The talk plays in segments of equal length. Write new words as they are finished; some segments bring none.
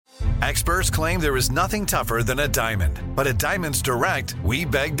Experts claim there is nothing tougher than a diamond. But at Diamonds Direct, we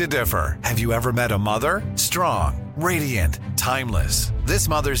beg to differ. Have you ever met a mother? Strong, radiant, timeless. This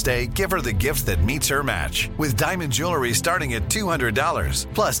Mother's Day, give her the gift that meets her match. With diamond jewelry starting at $200.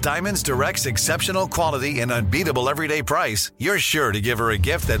 Plus, Diamonds Direct's exceptional quality and unbeatable everyday price, you're sure to give her a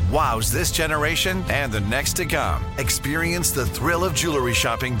gift that wows this generation and the next to come. Experience the thrill of jewelry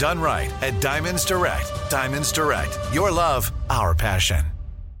shopping done right at Diamonds Direct. Diamonds Direct. Your love, our passion.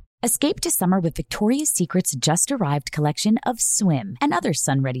 Escape to summer with Victoria's Secret's just-arrived collection of swim and other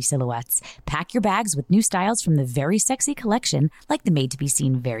sun-ready silhouettes. Pack your bags with new styles from the Very Sexy collection, like the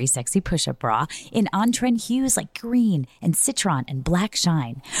made-to-be-seen Very Sexy push-up bra, in on-trend hues like green and citron and black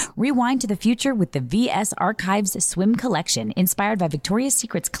shine. Rewind to the future with the VS Archives swim collection, inspired by Victoria's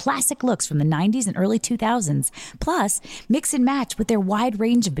Secret's classic looks from the 90s and early 2000s. Plus, mix and match with their wide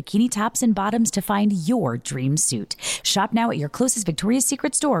range of bikini tops and bottoms to find your dream suit. Shop now at your closest Victoria's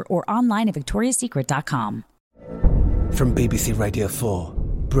Secret store or online at victoriassecret.com. From BBC Radio 4,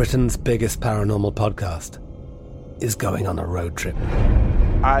 Britain's biggest paranormal podcast is going on a road trip.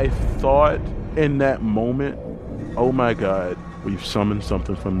 I thought in that moment, oh my God, we've summoned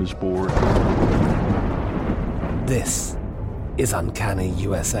something from this board. This is Uncanny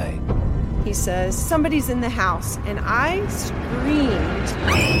USA. He says, somebody's in the house, and I screamed.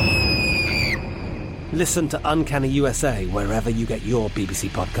 Listen to Uncanny USA wherever you get your BBC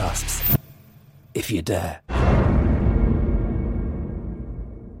podcasts, if you dare.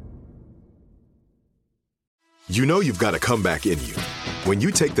 You know you've got a comeback in you. When you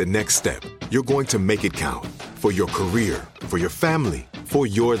take the next step, you're going to make it count. For your career, for your family, for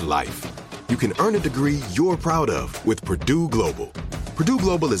your life. You can earn a degree you're proud of with Purdue Global. Purdue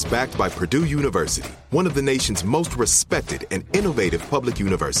Global is backed by Purdue University, one of the nation's most respected and innovative public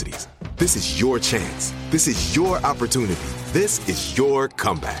universities. This is your chance. This is your opportunity. This is your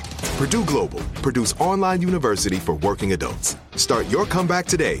comeback. Purdue Global, Purdue's online university for working adults. Start your comeback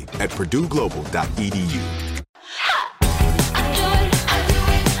today at purdueglobal.edu.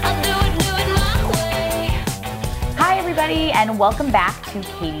 Hi, everybody, and welcome back to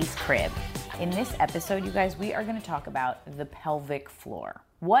Katie's Crib. In this episode, you guys, we are going to talk about the pelvic floor.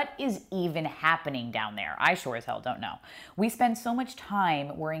 What is even happening down there? I sure as hell don't know. We spend so much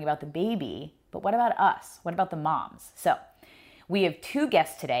time worrying about the baby, but what about us? What about the moms? So we have two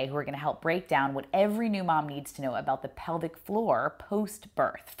guests today who are going to help break down what every new mom needs to know about the pelvic floor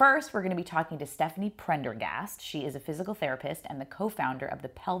post-birth. First, we're going to be talking to Stephanie Prendergast. She is a physical therapist and the co-founder of the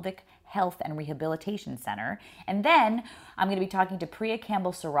Pelvic Health and Rehabilitation Center. And then I'm going to be talking to Priya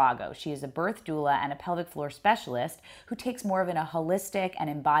Campbell-Sarago. She is a birth doula and a pelvic floor specialist who takes more of a holistic and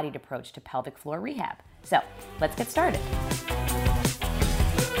embodied approach to pelvic floor rehab. So let's get started.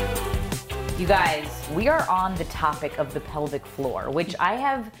 You guys, we are on the topic of the pelvic floor, which I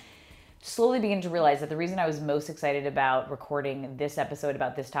have slowly begun to realize that the reason I was most excited about recording this episode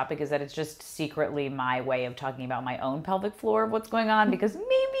about this topic is that it's just secretly my way of talking about my own pelvic floor, what's going on, because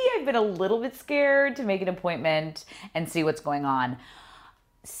maybe I've been a little bit scared to make an appointment and see what's going on.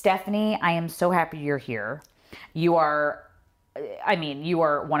 Stephanie, I am so happy you're here. You are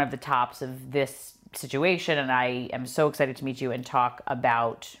one of the tops of this situation, and I am so excited to meet you and talk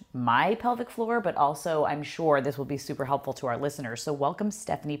about my pelvic floor, but also I'm sure this will be super helpful to our listeners. So welcome,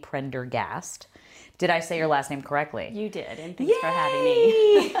 Stephanie Prendergast. Did I say your last name correctly? You did, and thanks for having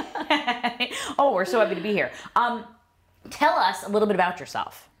me. Oh, we're so happy to be here. Tell us a little bit about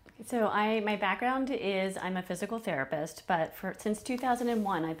yourself. So my background is I'm a physical therapist, but since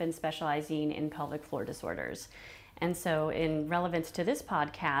 2001, I've been specializing in pelvic floor disorders. And so in relevance to this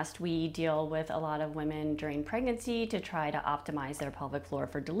podcast, we deal with a lot of women during pregnancy to try to optimize their pelvic floor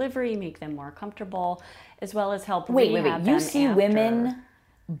for delivery, make them more comfortable, as well as help rehab them. You see after. Women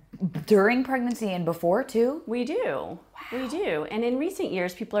during pregnancy and before too? We do. Wow. We do. And in recent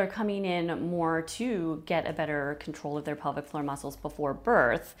years, people are coming in more to get a better control of their pelvic floor muscles before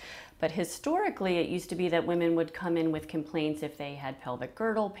birth. But historically, it used to be that women would come in with complaints if they had pelvic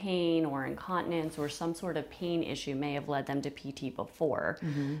girdle pain or incontinence or some sort of pain issue may have led them to PT before.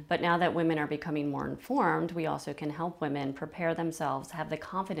 Mm-hmm. But now that women are becoming more informed, we also can help women prepare themselves, have the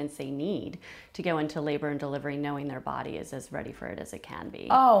confidence they need to go into labor and delivery knowing their body is as ready for it as it can be.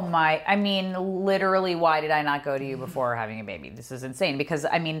 Oh my, I mean, literally, why did I not go to you before having a baby? This is insane because,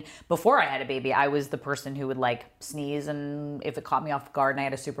 I mean, before I had a baby, I was the person who would like sneeze, and if it caught me off guard and I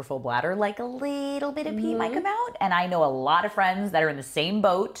had a super full bladder, like a little bit of pee might come out. And I know a lot of friends that are in the same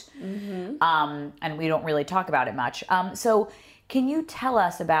boat, and we don't really talk about it much. So can you tell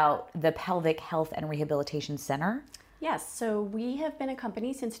us about the Pelvic Health and Rehabilitation Center? Yes, so we have been a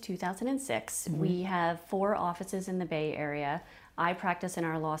company since 2006. Mm-hmm. We have 4 offices in the Bay Area. I practice in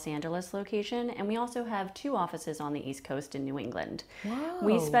our Los Angeles location, and we also have 2 offices on the East Coast in New England. Whoa.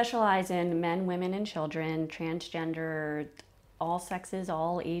 We specialize in men, women, and children, transgender, all sexes,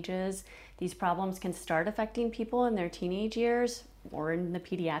 all ages. These problems can start affecting people in their teenage years or in the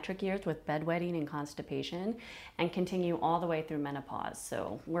pediatric years with bedwetting and constipation, and continue all the way through menopause.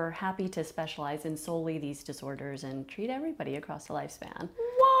 So we're happy to specialize in solely these disorders and treat everybody across the lifespan.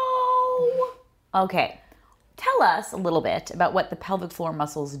 Whoa! Okay. Tell us a little bit about what the pelvic floor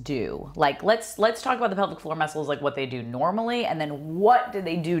muscles do. Like, let's talk about the pelvic floor muscles, like what they do normally, and then what do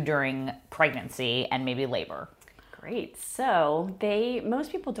they do during pregnancy and maybe labor? Great. So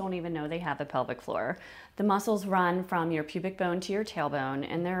most people don't even know they have a pelvic floor. The muscles run from your pubic bone to your tailbone,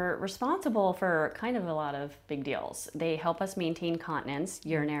 and they're responsible for kind of a lot of big deals. They help us maintain continence,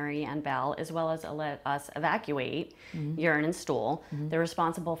 urinary and bowel, as well as let us evacuate urine and stool. They're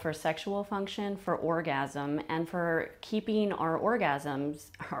responsible for sexual function, for orgasm, and for keeping our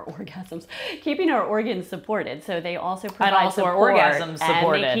keeping our organs supported. So they also provide and also support, our orgasms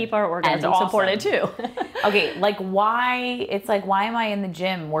supported. and they keep our orgasms supported too. Okay, like why am I in the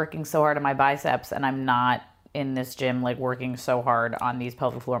gym working so hard on my biceps and I'm not in this gym like working so hard on these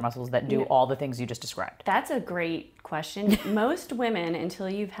pelvic floor muscles that do all the things you just described? That's a great question. Most women, until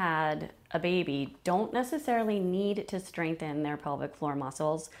you've had a baby, don't necessarily need to strengthen their pelvic floor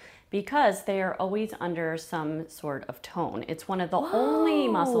muscles because they are always under some sort of tone. It's one of the only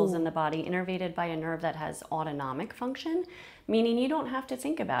muscles in the body innervated by a nerve that has autonomic function, meaning you don't have to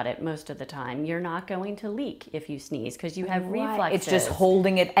think about it most of the time. You're not going to leak if you sneeze because you have reflexes. It's just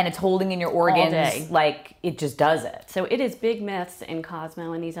holding it, and it's holding in your organs. All day. Like it just does it. So it is big myths in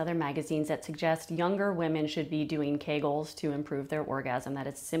Cosmo and these other magazines that suggest younger women should be doing Kegels to improve their orgasm. That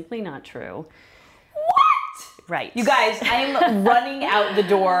is simply not true. What? Right. You guys, I'm running out the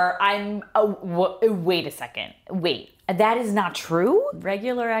door. Wait a second. Wait, that is not true?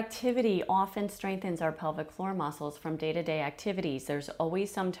 Regular activity often strengthens our pelvic floor muscles from day-to-day activities. There's always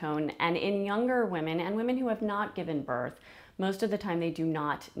some tone. And in younger women and women who have not given birth, most of the time they do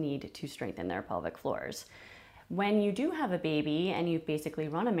not need to strengthen their pelvic floors. When you do have a baby and you basically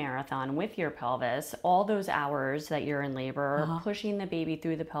run a marathon with your pelvis, all those hours that you're in labor, pushing the baby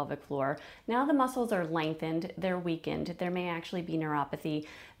through the pelvic floor, now the muscles are lengthened, they're weakened, there may actually be neuropathy.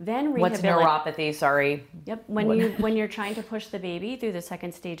 Then What's neuropathy? Sorry. Yep. When you're trying to push the baby through the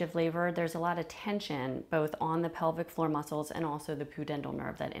second stage of labor, there's a lot of tension both on the pelvic floor muscles and also the pudendal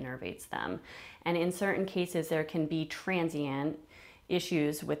nerve that innervates them. And in certain cases, there can be transient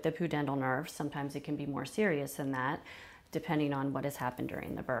issues with the pudendal nerve. Sometimes it can be more serious than that, depending on what has happened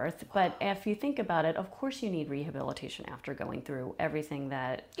during the birth. But if you think about it, of course you need rehabilitation after going through everything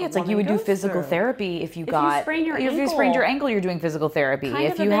that it's like you would do physical therapy if you sprained your ankle, you're doing physical therapy.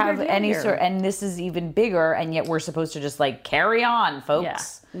 If you have any sort, and this is even bigger, and yet we're supposed to just like carry on,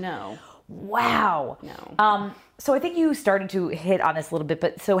 folks. Yeah. No. Wow. No. So I think you started to hit on this a little bit,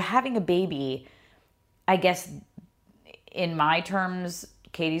 but so having a baby, I guess in my terms,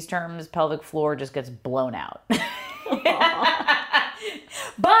 Katie's terms, pelvic floor just gets blown out.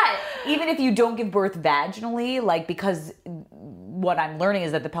 But even if you don't give birth vaginally, like, because what I'm learning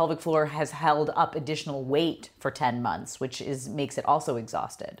is that the pelvic floor has held up additional weight for 10 months, which makes it also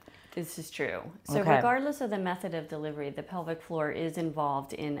exhausted. This is true. So regardless of the method of delivery, the pelvic floor is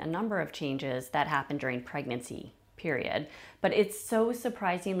involved in a number of changes that happen during pregnancy, period. But it's so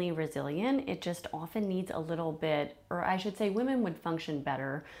surprisingly resilient. It just often needs a little bit, or I should say women would function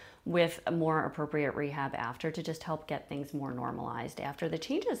better with a more appropriate rehab after to just help get things more normalized after the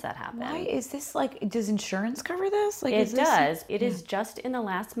changes that happen. Why is this like, does insurance cover this? Like, it does. It is just in the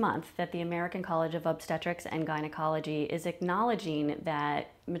last month that the American College of Obstetrics and Gynecology is acknowledging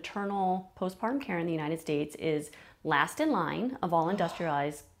that maternal postpartum care in the United States is last in line of all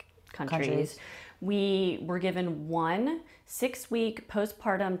industrialized countries. We were given one 6-week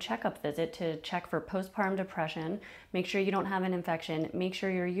postpartum checkup visit to check for postpartum depression, make sure you don't have an infection, make sure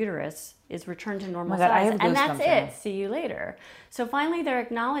your uterus is returned to normal size, and that's it. See you later. So finally, they're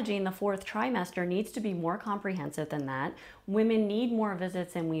acknowledging the 4th trimester needs to be more comprehensive than that. Women need more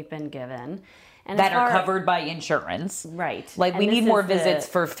visits than we've been given. And that are covered by insurance. Right. Like, we need more visits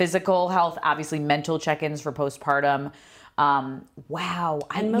for physical health, obviously mental check-ins for postpartum. Wow.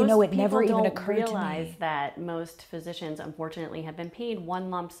 And most it never even don't occurred to realize me that most physicians, unfortunately, have been paid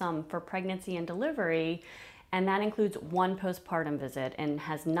one lump sum for pregnancy and delivery, and that includes one postpartum visit and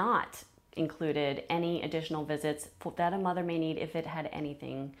has not included any additional visits that a mother may need if it had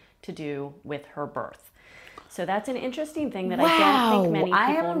anything to do with her birth. So that's an interesting thing that I don't think many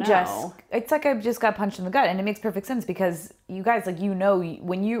people know. It's like I just got punched in the gut, and it makes perfect sense because you guys, like,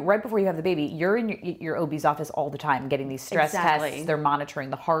 when you right before you have the baby, you're in your OB's office all the time getting these stress tests. They're monitoring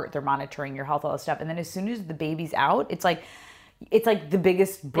the heart, they're monitoring your health, all this stuff, and then as soon as the baby's out, it's like the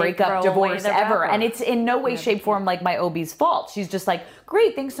biggest breakup, divorce ever. And it's in no way, shape, form like my OB's fault. She's just like,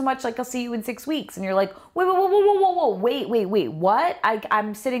 great, thanks so much. Like, I'll see you in 6 weeks. And you're like, wait, what?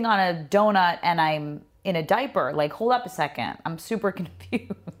 I'm sitting on a donut and I'm in a diaper. Like, hold up a second. I'm super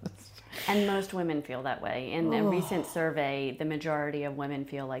confused. And most women feel that way. In a recent survey, the majority of women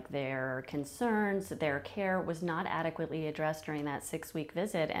feel like their concerns, their care was not adequately addressed during that 6-week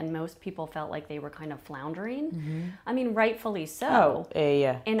visit, and most people felt like they were kind of floundering. I mean, rightfully so.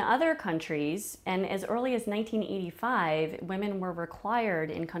 In other countries, and as early as 1985, women were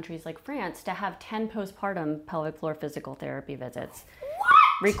required in countries like France to have 10 postpartum pelvic floor physical therapy visits.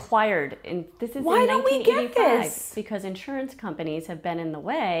 Required. And this is Why in don't we get 1985 this? because insurance companies have been in the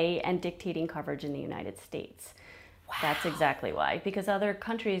way and dictating coverage in the United States. That's exactly why. Because other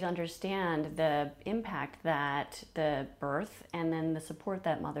countries understand the impact that the birth and then the support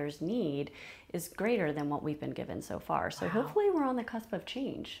that mothers need is greater than what we've been given so far. So hopefully we're on the cusp of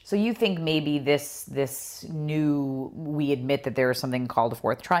change. So you think maybe this new, we admit that there is something called a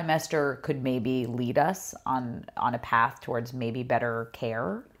fourth trimester, could maybe lead us on a path towards maybe better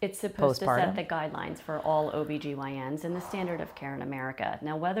care? It's supposed to set the guidelines for all OBGYNs and the standard of care in America.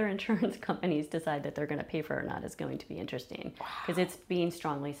 Now, whether insurance companies decide that they're going to pay for it or not is going to be interesting because it's being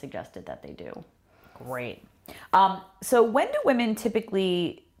strongly suggested that they do. Great. So when do women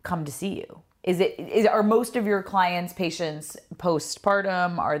typically come to see you? Are most of your clients, patients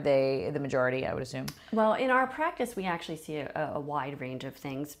postpartum? Are they the majority, I would assume? Well, in our practice, we actually see a wide range of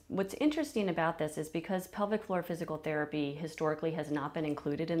things. What's interesting about this is because pelvic floor physical therapy historically has not been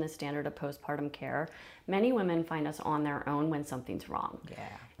included in the standard of postpartum care, many women find us on their own when something's wrong. Yeah.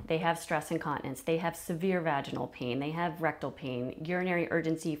 They have stress incontinence, they have severe vaginal pain, they have rectal pain, urinary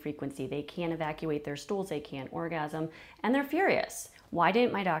urgency frequency, they can't evacuate their stools, they can't orgasm, and they're furious. Why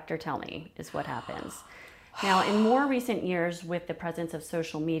didn't my doctor tell me, is what happens. Now, in more recent years, with the presence of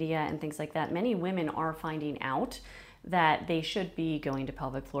social media and things like that, many women are finding out that they should be going to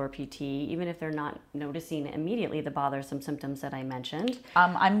pelvic floor PT, even if they're not noticing immediately the bothersome symptoms that I mentioned.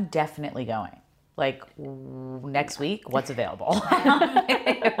 I'm definitely going. Like, next week, what's available?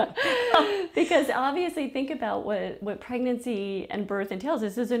 Because obviously, think about what pregnancy and birth entails.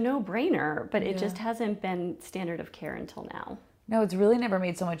 This is a no-brainer, but it just hasn't been standard of care until now. No, it's really never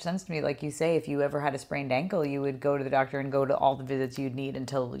made so much sense to me. Like you say, if you ever had a sprained ankle, you would go to the doctor and go to all the visits you'd need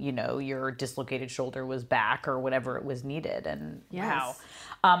until, your dislocated shoulder was back or whatever it was needed. And yes.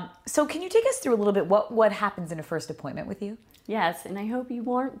 Wow. So can you take us through a little bit what happens in a first appointment with you? Yes, and I hope you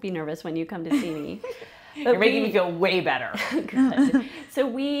won't be nervous when you come to see me. You're making me feel way better. Good. So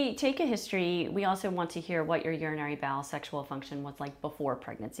we take a history. We also want to hear what your urinary bowel sexual function was like before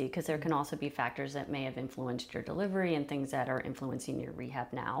pregnancy, because there can also be factors that may have influenced your delivery and things that are influencing your rehab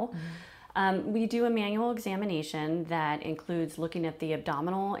now. We do a manual examination that includes looking at the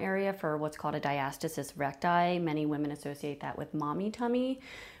abdominal area for what's called a diastasis recti. Many women associate that with mommy tummy,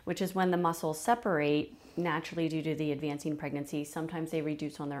 which is when the muscles separate naturally due to the advancing pregnancy. Sometimes they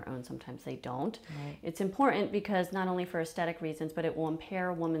reduce on their own, sometimes they don't. Right. It's important because not only for aesthetic reasons, but it will impair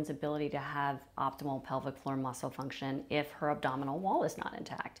a woman's ability to have optimal pelvic floor muscle function if her abdominal wall is not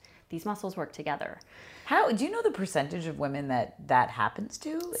intact. These muscles work together. Do you know the percentage of women that happens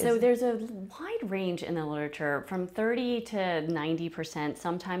to? So there's a wide range in the literature, from 30 to 90%.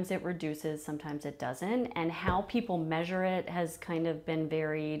 Sometimes it reduces, sometimes it doesn't. And how people measure it has kind of been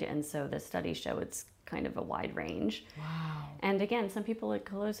varied. And so the studies show it's kind of a wide range. Wow. And again, some people it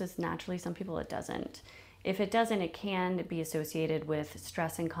closes naturally, some people it doesn't. If it doesn't, it can be associated with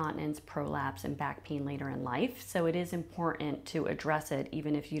stress incontinence, prolapse, and back pain later in life. So it is important to address it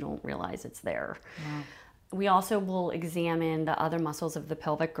even if you don't realize it's there. Wow. We also will examine the other muscles of the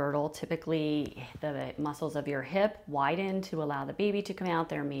pelvic girdle. Typically, the muscles of your hip widen to allow the baby to come out.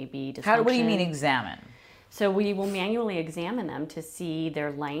 There may be dysfunction. What do you mean examine? So we will manually examine them to see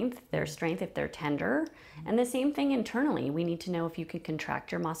their length, their strength, if they're tender. And the same thing internally. We need to know if you can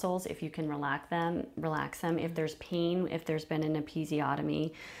contract your muscles, if you can relax them, if there's pain, if there's been an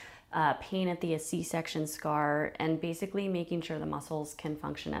episiotomy, pain at the C-section scar, and basically making sure the muscles can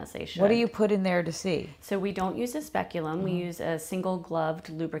function as they should. What do you put in there to see? So we don't use a speculum. We use a single gloved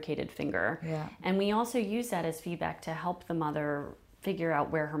lubricated finger. Yeah. And we also use that as feedback to help the mother figure out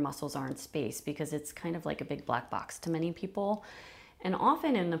where her muscles are in space, because it's kind of like a big black box to many people. And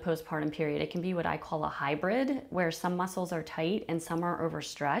often in the postpartum period, it can be what I call a hybrid, where some muscles are tight and some are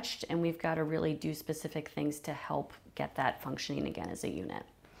overstretched, and we've got to really do specific things to help get that functioning again as a unit.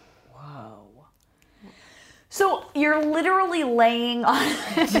 Whoa. So you're literally laying on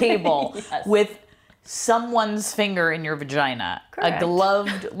a table Yes. with someone's finger in your vagina, Correct. a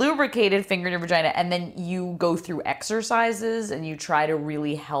gloved, lubricated finger in your vagina, and then you go through exercises and you try to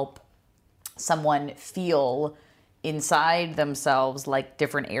really help someone feel inside themselves like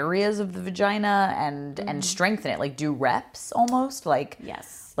different areas of the vagina and strengthen it, like do reps almost, like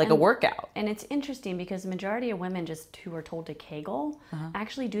Yes. like a workout. And it's interesting because the majority of women just who are told to Kegel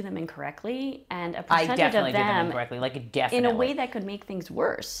actually do them incorrectly, and a I percentage definitely of do them them incorrectly, like definitely. in a way that could make things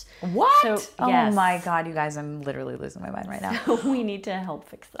worse. What? So, Oh yes. my God, you guys, I'm literally losing my mind right now. We need to help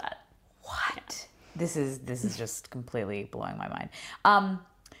fix that. What? This is just completely blowing my mind.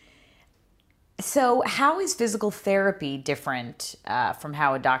 So how is physical therapy different from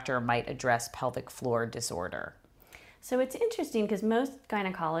how a doctor might address pelvic floor disorder? So it's interesting because most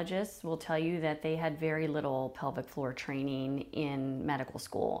gynecologists will tell you that they had very little pelvic floor training in medical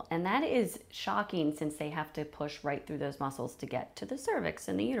school. And that is shocking since they have to push right through those muscles to get to the cervix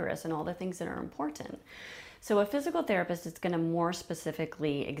and the uterus and all the things that are important. So a physical therapist is going to more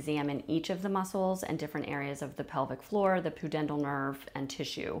specifically examine each of the muscles and different areas of the pelvic floor, the pudendal nerve, and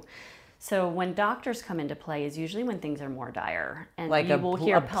tissue. So when doctors come into play is usually when things are more dire, and Like you will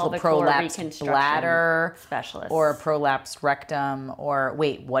hear pelvic floor prolapsed reconstruction bladder specialists or a prolapsed rectum, or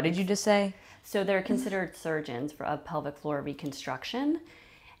wait, what did you just say? So they're considered surgeons for a pelvic floor reconstruction.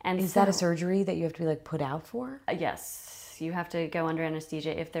 And Is that a surgery that you have to be like put out for? Yes, you have to go under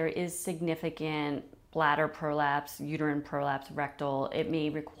anesthesia if there is significant bladder prolapse, uterine prolapse, rectal. It may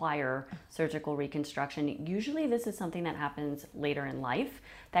require surgical reconstruction. Usually this is something that happens later in life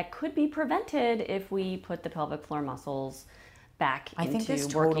that could be prevented if we put the pelvic floor muscles back I into think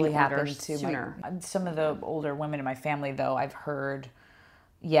this working totally order happened to sooner. some of the older women in my family, though. I've heard,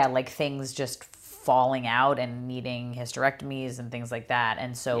 like things just falling out and needing hysterectomies and things like that.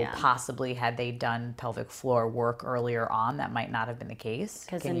 And so possibly had they done pelvic floor work earlier on, that might not have been the case.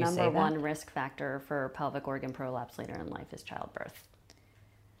 Because the number one risk factor for pelvic organ prolapse later in life is childbirth.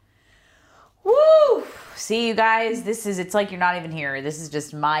 Woo! See, you guys, it's like you're not even here. This is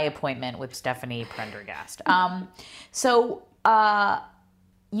just my appointment with Stephanie Prendergast.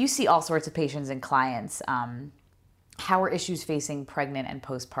 You see all sorts of patients and clients. How are issues facing pregnant and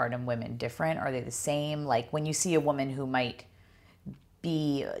postpartum women different? Are they the same? Like when you see a woman who might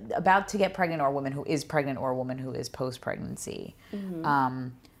be about to get pregnant, or a woman who is pregnant, or a woman who is post-pregnancy,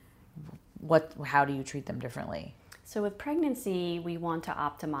 how do you treat them differently? So with pregnancy, we want to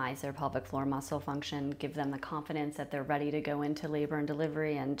optimize their pelvic floor muscle function, give them the confidence that they're ready to go into labor and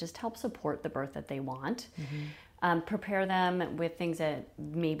delivery, and just help support the birth that they want. Prepare them with things that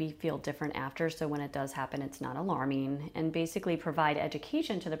maybe feel different after, so when it does happen, it's not alarming, and basically provide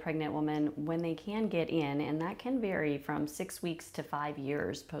education to the pregnant woman when they can get in, and that can vary from 6 weeks to 5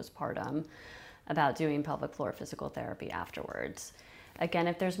 years postpartum, about doing pelvic floor physical therapy afterwards. Again,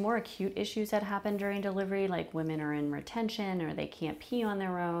 if there's more acute issues that happen during delivery, like women are in retention or they can't pee on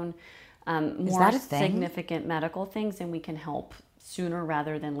their own, more significant medical things, then we can help sooner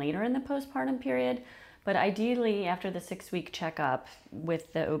rather than later in the postpartum period. But ideally, after the 6-week checkup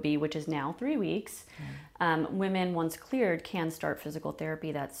with the OB, which is now 3 weeks, women, once cleared, can start physical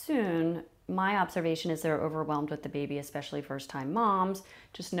therapy that soon. My observation is they're overwhelmed with the baby, especially first-time moms.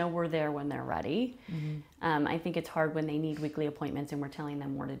 Just know we're there when they're ready. I think it's hard when they need weekly appointments and we're telling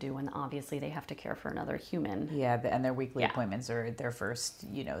them more to do, and obviously they have to care for another human. Yeah, and their weekly appointments are their first,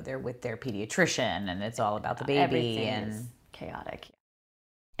 they're with their pediatrician, and it's all about the baby. Everything is chaotic.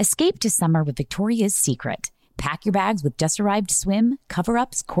 Escape to summer with Victoria's Secret. Pack your bags with just-arrived swim,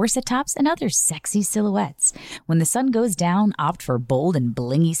 cover-ups, corset tops, and other sexy silhouettes. When the sun goes down, opt for bold and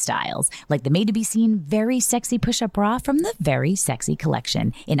blingy styles, like the made-to-be-seen Very Sexy Push-Up Bra from the Very Sexy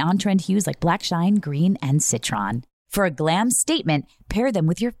Collection, in on-trend hues like black shine, green, and citron. For a glam statement, pair them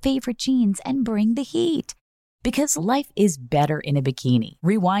with your favorite jeans and bring the heat. Because life is better in a bikini.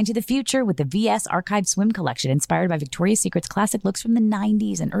 Rewind to the future with the VS Archive Swim Collection, inspired by Victoria's Secret's classic looks from the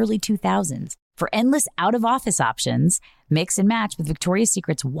 90s and early 2000s. For endless out-of-office options, mix and match with Victoria's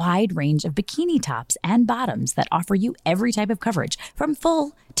Secret's wide range of bikini tops and bottoms that offer you every type of coverage, from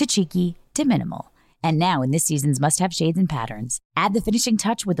full to cheeky to minimal. And now in this season's must-have shades and patterns, add the finishing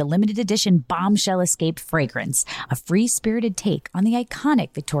touch with the limited edition Bombshell Escape fragrance, a free-spirited take on the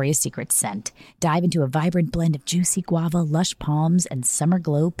iconic Victoria's Secret scent. Dive into a vibrant blend of juicy guava, lush palms, and summer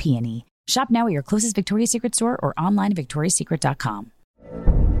glow peony. Shop now at your closest Victoria's Secret store or online at victoriassecret.com.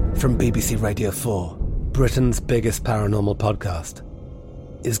 From BBC Radio 4, Britain's biggest paranormal podcast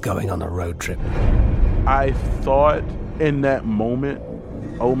is going on a road trip. I thought in that moment,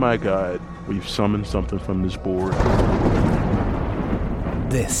 oh my God, we've summoned something from this board.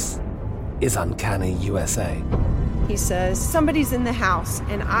 This is Uncanny USA. He says, somebody's in the house,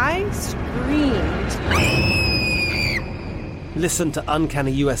 and I screamed. Listen to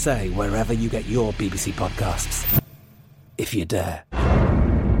Uncanny USA wherever you get your BBC podcasts, if you dare.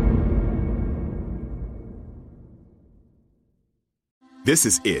 This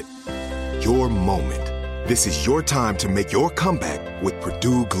is it. Your moment. This is your time to make your comeback with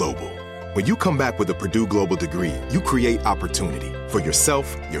Purdue Global. When you come back with a Purdue Global degree, you create opportunity for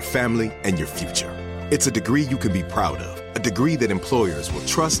yourself, your family, and your future. It's a degree you can be proud of, a degree that employers will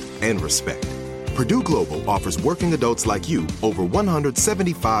trust and respect. Purdue Global offers working adults like you over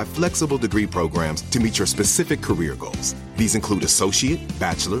 175 flexible degree programs to meet your specific career goals. These include associate,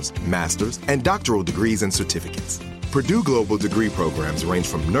 bachelor's, master's, and doctoral degrees and certificates. Purdue Global degree programs range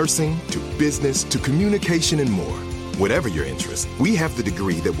from nursing to business to communication and more. Whatever your interest, we have the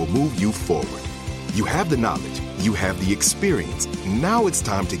degree that will move you forward. You have the knowledge, you have the experience. Now it's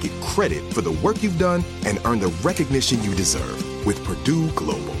time to get credit for the work you've done and earn the recognition you deserve with Purdue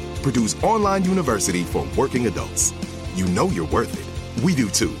Global, Purdue's online university for working adults. You know you're worth it. We do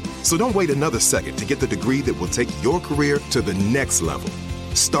too. So don't wait another second to get the degree that will take your career to the next level.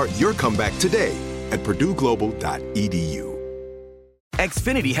 Start your comeback today at purdueglobal.edu.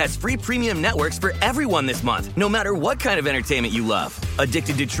 Xfinity has free premium networks for everyone this month, no matter what kind of entertainment you love.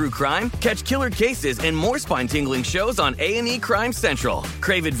 Addicted to true crime? Catch killer cases and more spine-tingling shows on A&E Crime Central.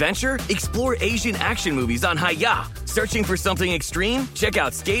 Crave adventure? Explore Asian action movies on Hi-YAH. Searching for something extreme? Check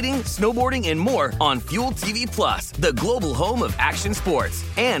out skating, snowboarding, and more on Fuel TV Plus, the global home of action sports.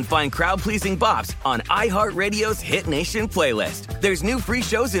 And find crowd-pleasing bops on iHeartRadio's Hit Nation playlist. There's new free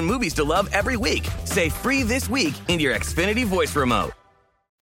shows and movies to love every week. Say free this week in your Xfinity voice remote.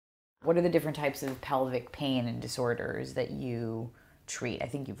 What are the different types of pelvic pain and disorders that you treat? I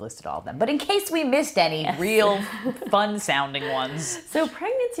think you've listed all of them. But in case we missed any real fun-sounding ones. So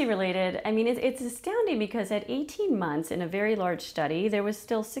pregnancy-related, I mean, it's astounding because at 18 months in a very large study, there was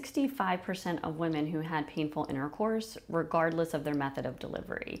still 65% of women who had painful intercourse, regardless of their method of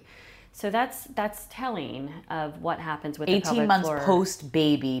delivery. So that's telling of what happens with the pelvic floor. 18 months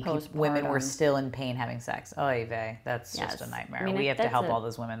post-baby, women were still in pain having sex. Oy vey, that's just a nightmare. I mean, we have to help all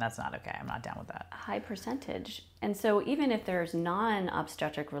those women. That's not okay. I'm not down with that. High percentage. And so even if there's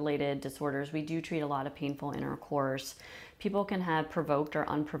non-obstetric related disorders, we do treat a lot of painful intercourse. People can have provoked or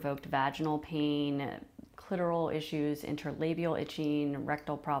unprovoked vaginal pain, clitoral issues, interlabial itching,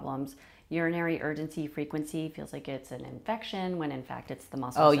 rectal problems. Urinary urgency frequency feels like it's an infection when in fact it's the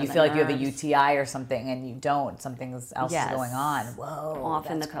muscles. Oh, you feel like you have a UTI or something and you don't. Something else is going on. Whoa.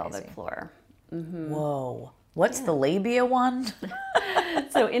 Often the pelvic floor. Mm-hmm. Whoa. What's the labia one?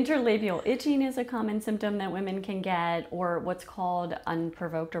 So interlabial itching is a common symptom that women can get, or what's called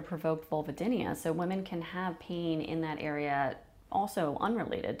unprovoked or provoked vulvodynia. So women can have pain in that area also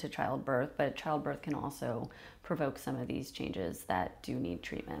unrelated to childbirth, but childbirth can also provoke some of these changes that do need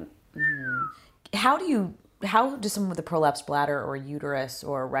treatment. Mm. How does someone with a prolapsed bladder or uterus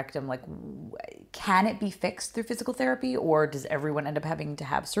or rectum, can it be fixed through physical therapy, or does everyone end up having to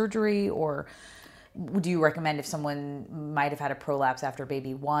have surgery? Or do you recommend if someone might have had a prolapse after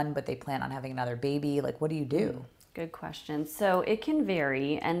baby one, but they plan on having another baby, what do you do? Good question. So it can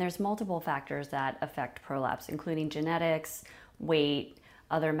vary, and there's multiple factors that affect prolapse, including genetics, weight,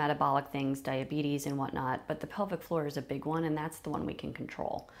 other metabolic things, diabetes and whatnot, but the pelvic floor is a big one, and that's the one we can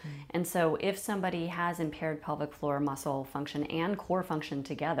control. And so if somebody has impaired pelvic floor muscle function and core function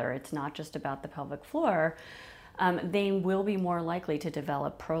together, it's not just about the pelvic floor, they will be more likely to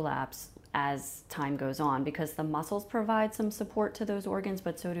develop prolapse as time goes on, because the muscles provide some support to those organs,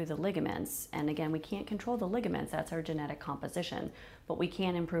 but so do the ligaments. And again, we can't control the ligaments, that's our genetic composition, but we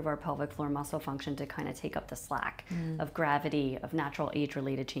can improve our pelvic floor muscle function to kind of take up the slack of gravity, of natural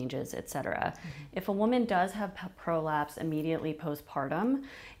age-related changes, etc. If a woman does have prolapse immediately postpartum,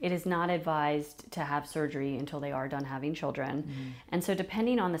 it is not advised to have surgery until they are done having children. And so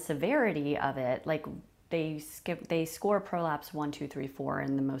depending on the severity of it, they score prolapse 1, 2, 3, 4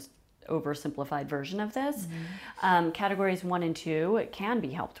 in the most oversimplified version of this. Categories 1 and 2 can be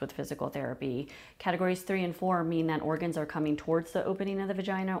helped with physical therapy. Categories 3 and 4 mean that organs are coming towards the opening of the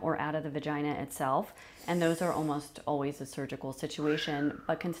vagina or out of the vagina itself, and those are almost always a surgical situation,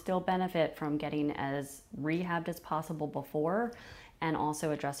 but can still benefit from getting as rehabbed as possible before and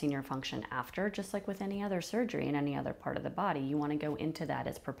also addressing your function after. Just like with any other surgery in any other part of the body, you want to go into that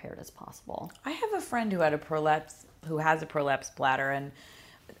as prepared as possible. I have a friend who has a prolapsed bladder, and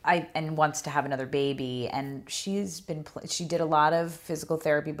and wants to have another baby, and she did a lot of physical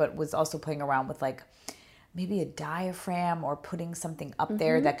therapy, but was also playing around with like maybe a diaphragm or putting something up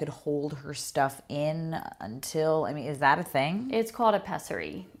there that could hold her stuff in until, I mean, is that a thing? It's called a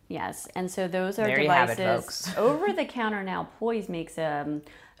pessary, yes. And so those are there devices. You have it, folks. Over the counter now, Poise makes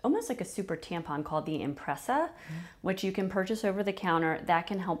almost like a super tampon called the Impressa, which you can purchase over the counter. That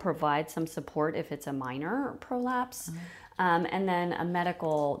can help provide some support if it's a minor prolapse. And then a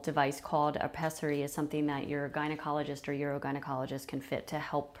medical device called a pessary is something that your gynecologist or urogynecologist can fit to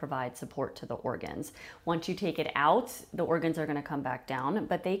help provide support to the organs. Once you take it out, the organs are going to come back down,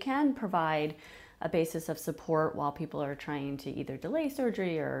 but they can provide a basis of support while people are trying to either delay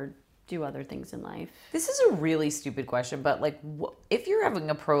surgery or do other things in life. This is a really stupid question, but like, if you're having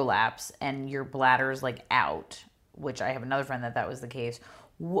a prolapse and your bladder's like out, which I have another friend that was the case,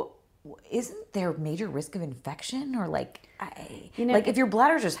 isn't there major risk of infection? Or like, like if your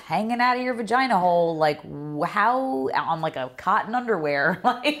bladder's just hanging out of your vagina hole, like how on like a cotton underwear,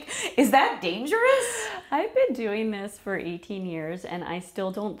 like, is that dangerous? I've been doing this for 18 years and I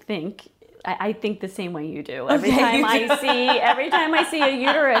still don't think, I think the same way you do. Every time I see a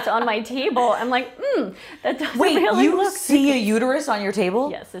uterus on my table, I'm like, that doesn't really look. Wait, you see a uterus on your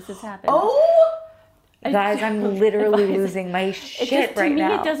table? Yes, this has happened. Oh! Guys, I'm literally losing my shit right now.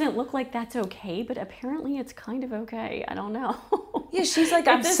 To me, it doesn't look like that's okay, but apparently it's kind of okay. I don't know. Yeah, she's like,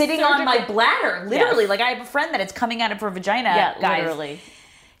 I'm sitting on my bladder, literally. Yes. Like, I have a friend that it's coming out of her vagina. Yeah, guys, literally.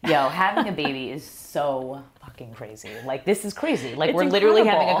 Yo, having a baby is so fucking crazy. Like, this is crazy. Like, we're literally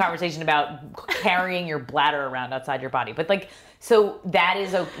having a conversation about carrying your bladder around outside your body. But like, so that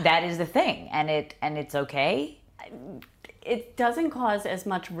is the thing, and it's okay. It doesn't cause as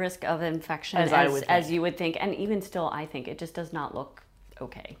much risk of infection as you would think. And even still, I think it just does not look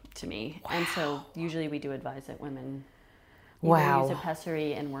okay to me. Wow. And so usually we do advise that women use a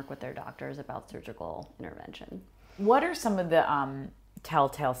pessary and work with their doctors about surgical intervention. What are some of the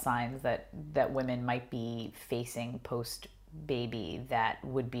telltale signs that women might be facing post-baby that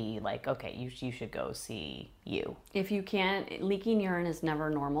would be like, okay, you should go see you? If you can't, leaking urine is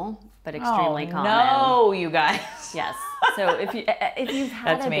never normal, but extremely common. No, you guys. Yes. So if you've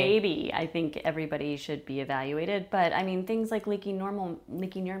had a baby, I think everybody should be evaluated. But I mean, things like leaking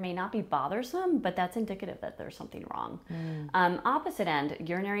urine may not be bothersome, but that's indicative that there's something wrong. Opposite end,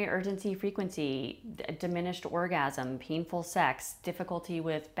 urinary urgency, frequency, diminished orgasm, painful sex, difficulty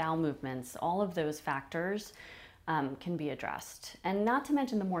with bowel movements, all of those factors can be addressed. And not to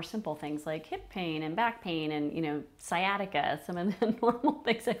mention the more simple things like hip pain and back pain and, sciatica, some of the normal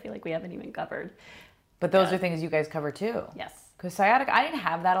things I feel like we haven't even covered. But those are things you guys cover too. Yes. Because sciatica, I didn't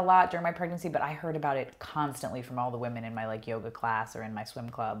have that a lot during my pregnancy, but I heard about it constantly from all the women in my like yoga class or in my swim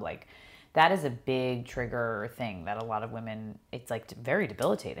club. Like, that is a big trigger thing that a lot of women, it's like very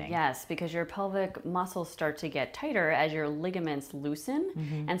debilitating. Yes, because your pelvic muscles start to get tighter as your ligaments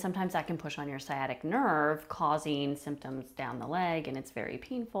loosen. And sometimes that can push on your sciatic nerve, causing symptoms down the leg, and it's very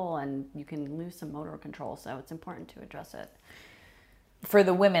painful and you can lose some motor control. So it's important to address it. For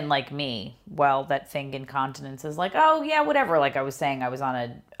the women like me, well, that thing incontinence is like, oh yeah, whatever. Like I was saying,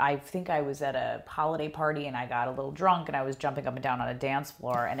 I think I was at a holiday party and I got a little drunk and I was jumping up and down on a dance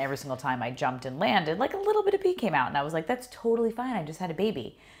floor, and every single time I jumped and landed, like a little bit of pee came out, and I was like, that's totally fine. I just had a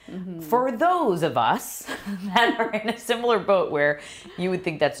baby. For those of us that are in a similar boat where you would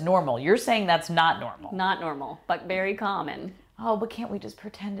think that's normal, you're saying that's not normal. Not normal, but very common. Oh, but can't we just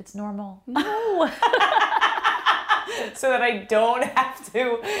pretend it's normal? No. So that I don't have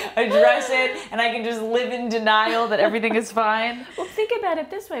to address it and I can just live in denial that everything is fine. Well, think about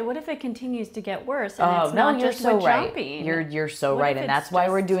it this way. What if it continues to get worse and it's not just so right. jumping? You're so right. And that's why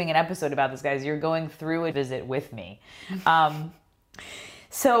we're doing an episode about this, guys. You're going through a visit with me. And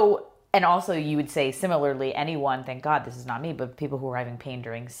also you would say similarly, anyone, thank God this is not me, but people who are having pain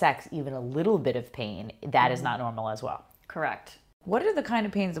during sex, even a little bit of pain, that is not normal as well. Correct. What are the kind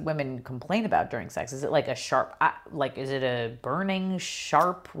of pains that women complain about during sex? Is it like a sharp, is it a burning,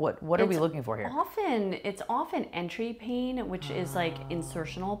 sharp? What are we looking for here? It's often entry pain, which is like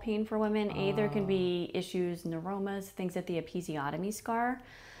insertional pain for women. There can be issues, neuromas, things at the episiotomy scar.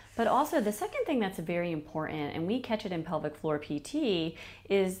 But also the second thing that's very important, and we catch it in pelvic floor PT,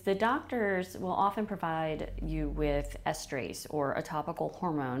 is the doctors will often provide you with estrase or a topical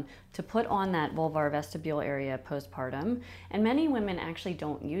hormone to put on that vulvar vestibule area postpartum. And many women actually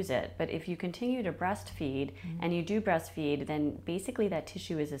don't use it. But if you continue to breastfeed and you do breastfeed, then basically that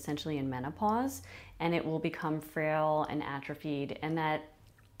tissue is essentially in menopause and it will become frail and atrophied, and that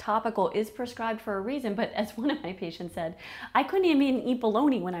topical is prescribed for a reason. But as one of my patients said, I couldn't even eat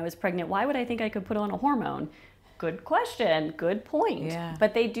bologna when I was pregnant. Why would I think I could put on a hormone? Good question. Good point. Yeah.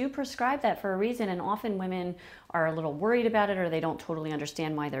 But they do prescribe that for a reason, and often women are a little worried about it or they don't totally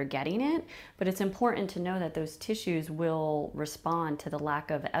understand why they're getting it. But it's important to know that those tissues will respond to the lack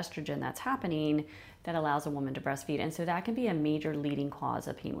of estrogen that's happening that allows a woman to breastfeed. And so that can be a major leading cause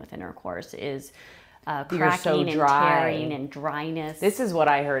of pain with intercourse is cracking and tearing and dryness. This is what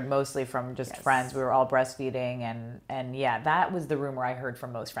I heard mostly from just friends. We were all breastfeeding, and yeah, that was the rumor I heard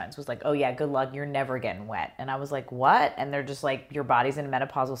from most friends was like, oh yeah, good luck, you're never getting wet. And I was like, what? And they're just like, your body's in a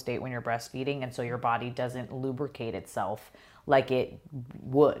menopausal state when you're breastfeeding, and so your body doesn't lubricate itself like it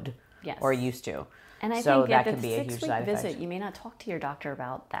would or used to. And I think at the 6-week visit, you may not talk to your doctor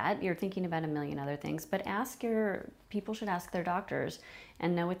about that. You're thinking about a million other things, but people should ask their doctors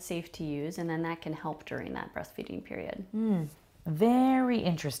and know it's safe to use, and then that can help during that breastfeeding period. Very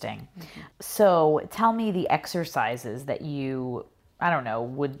interesting. Mm-hmm. So tell me the exercises that you, I don't know,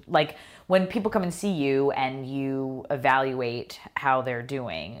 would like when people come and see you and you evaluate how they're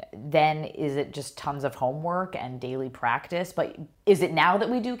doing, then is it just tons of homework and daily practice? But is it now that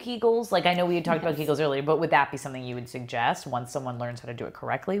we do Kegels? Like I know we had talked about Kegels earlier, but would that be something you would suggest once someone learns how to do it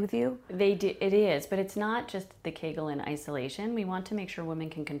correctly with you? It is, but it's not just the Kegel in isolation. We want to make sure women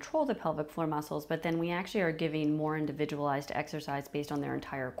can control the pelvic floor muscles, but then we actually are giving more individualized exercise based on their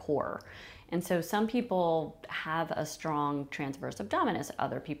entire core. And so some people have a strong transverse abdominis,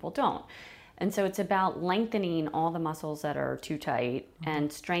 other people don't. And so it's about lengthening all the muscles that are too tight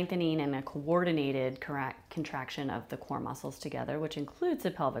and strengthening in a coordinated contraction of the core muscles together, which includes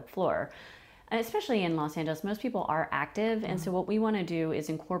the pelvic floor. And especially in Los Angeles, most people are active. And so what we want to do is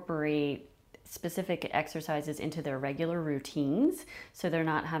incorporate specific exercises into their regular routines, so they're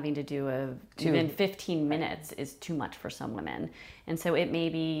not having to do even 15 minutes is too much for some women. And so it may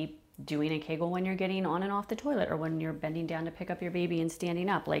be doing a Kegel when you're getting on and off the toilet, or when you're bending down to pick up your baby and standing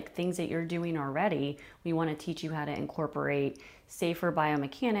up, like things that you're doing already. We want to teach you how to incorporate safer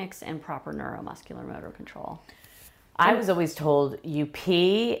biomechanics and proper neuromuscular motor control. I was always told you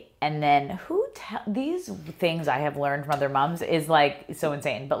pee and then these things I have learned from other moms is like so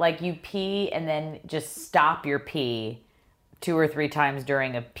insane, but like you pee and then just stop your pee 2 or 3 times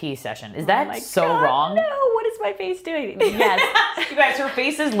during a pee session. Is that so wrong? No, what is my face doing? Yes. You guys, her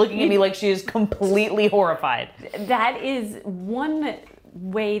face is looking at me like she is completely horrified. That is one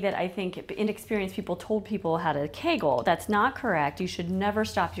way that I think inexperienced people told people how to Kegel. That's not correct. You should never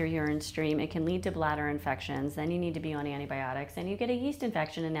stop your urine stream. It can lead to bladder infections. Then you need to be on antibiotics. Then you get a yeast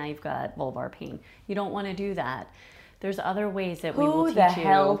infection and now you've got vulvar pain. You don't want to do that. There's other ways that we will teach you. Who the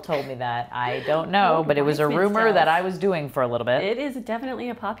hell told me that? I don't know, but it was a rumor that I was doing for a little bit. It is definitely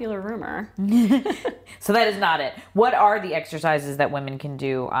a popular rumor. So that is not it. What are the exercises that women can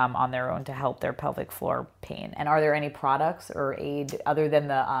do on their own to help their pelvic floor pain? And are there any products or aid other than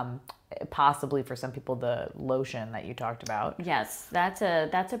the possibly for some people the lotion that you talked about? Yes, that's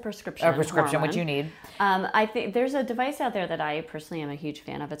a prescription. A prescription, hormone. which you need. I think there's a device out there that I personally am a huge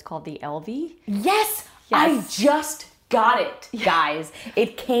fan of. It's called the Elvie. Yes. I just got it, guys.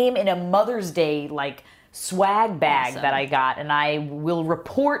 It came in a Mother's Day like swag bag that I got, and I will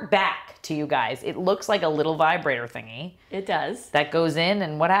report back to you guys. It looks like a little vibrator thingy. It does. That goes in,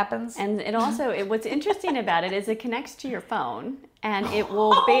 and what happens? And it also, what's interesting about it is it connects to your phone, and it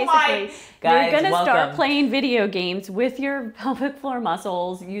will basically, you're going to start playing video games with your pelvic floor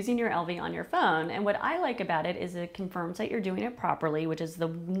muscles using your Elvie on your phone. And what I like about it is it confirms that you're doing it properly, which is the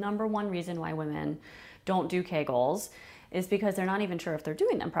number one reason why women don't do Kegels, is because they're not even sure if they're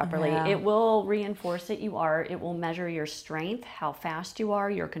doing them properly. Yeah. It will reinforce that you are. It will measure your strength, how fast you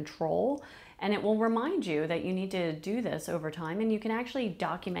are, your control, and it will remind you that you need to do this over time, and you can actually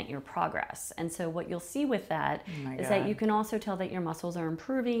document your progress. And so what you'll see with that is that you can also tell that your muscles are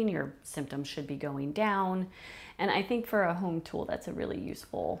improving, your symptoms should be going down. And I think for a home tool, that's a really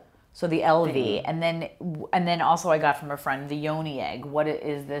useful So the Elvie, and then also I got from a friend the yoni egg. What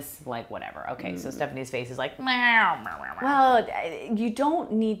is this, like, whatever? Okay, so Stephanie's face is like, meow, meow, meow. Well, you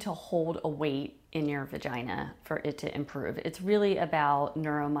don't need to hold a weight in your vagina for it to improve. It's really about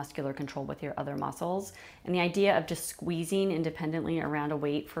neuromuscular control with your other muscles. And the idea of just squeezing independently around a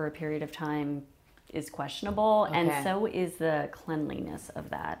weight for a period of time is questionable, and so is the cleanliness of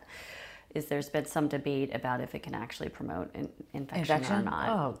that. There's been some debate about if it can actually promote infection or not.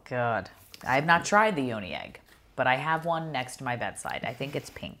 Oh, God. I have not tried the yoni egg, but I have one next to my bedside. I think it's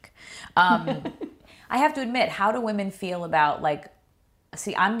pink. I have to admit, how do women feel about, like,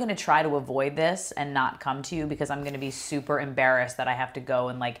 see, I'm going to try to avoid this and not come to you because I'm going to be super embarrassed that I have to go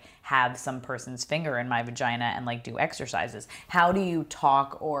and, like, have some person's finger in my vagina and, like, do exercises. How do you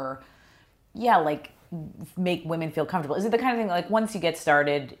talk or, make women feel comfortable? Is it the kind of thing like once you get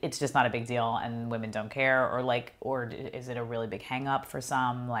started, it's just not a big deal and women don't care, or is it a really big hang up for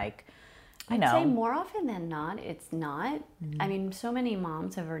some? Like, I'd say more often than not, it's not. I mean, so many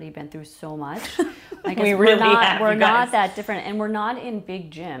moms have already been through so much. I guess we're not that different, and we're not in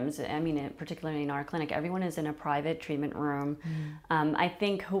big gyms. I mean, particularly in our clinic, everyone is in a private treatment room. I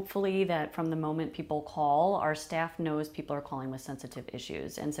think hopefully that from the moment people call, our staff knows people are calling with sensitive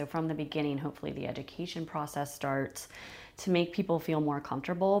issues. And so from the beginning, hopefully the education process starts to make people feel more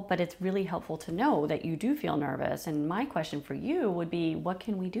comfortable, but it's really helpful to know that you do feel nervous. And my question for you would be, what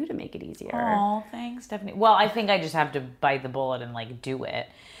can we do to make it easier? Oh, thanks, Stephanie. Well, I think I just have to bite the bullet and like do it.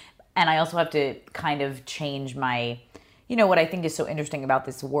 And I also have to kind of change my, what I think is so interesting about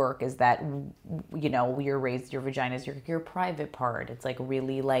this work is that, you're raised, your vagina is your private part. It's like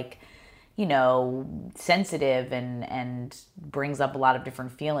really like, sensitive and brings up a lot of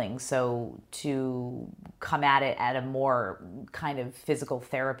different feelings. So to come at it at a more kind of physical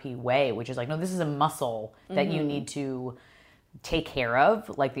therapy way, which is like, no, this is a muscle that you need to take care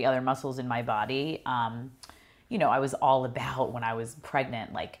of, like the other muscles in my body. I was all about when I was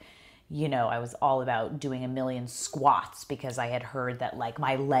pregnant, I was all about doing 1 million squats because I had heard that like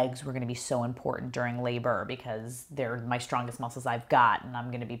my legs were going to be so important during labor because they're my strongest muscles I've got and I'm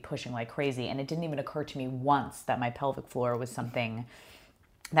going to be pushing like crazy. And it didn't even occur to me once that my pelvic floor was something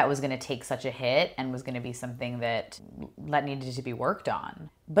that was going to take such a hit and was going to be something that needed to be worked on.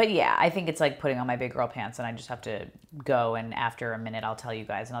 But yeah, I think it's like putting on my big girl pants and I just have to go, and after a minute I'll tell you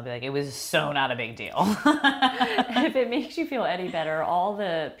guys and I'll be like, it was so not a big deal. If it makes you feel any better, all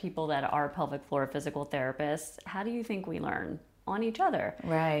the people that are pelvic floor physical therapists, how do you think we learn? On each other.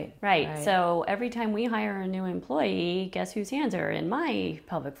 Right. So every time we hire a new employee, guess whose hands are in my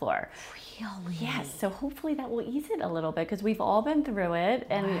pelvic floor? Really? Yes. So hopefully that will ease it a little bit because we've all been through it,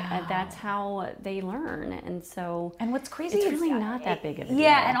 and that's how they learn. And so, and what's crazy it's is really not that big of a deal.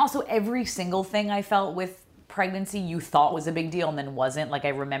 Yeah, and also every single thing I felt with pregnancy you thought was a big deal and then wasn't. Like I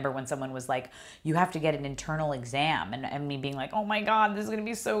remember when someone was like, you have to get an internal exam, and me being like, oh my God, this is gonna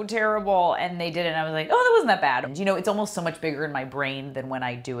be so terrible, and they did it and I was like, oh, that wasn't that bad. And, it's almost so much bigger in my brain than when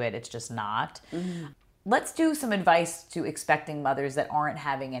I do it. It's just not. Let's do some advice to expecting mothers that aren't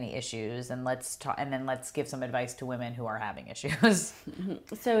having any issues, and let's give some advice to women who are having issues.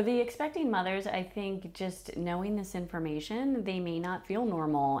 So the expecting mothers, I think just knowing this information, they may not feel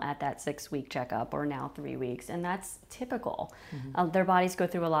normal at that 6-week checkup or now 3 weeks, and that's typical. Their bodies go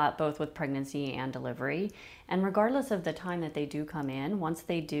through a lot, both with pregnancy and delivery. And regardless of the time that they do come in, once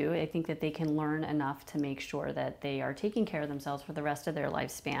they do, I think that they can learn enough to make sure that they are taking care of themselves for the rest of their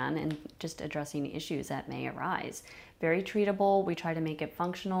lifespan and just addressing issues that may arise. Very treatable. We try to make it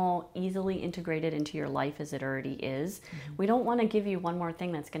functional, easily integrated into your life as it already is. We don't want to give you one more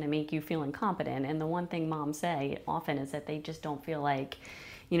thing that's going to make you feel incompetent. And the one thing moms say often is that they just don't feel like,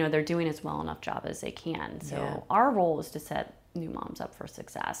 they're doing as well enough job as they can. So our role is to set new moms up for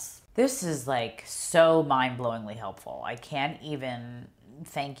success. This is like so mind-blowingly helpful. I can't even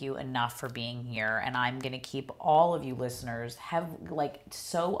thank you enough for being here, and I'm going to keep all of you listeners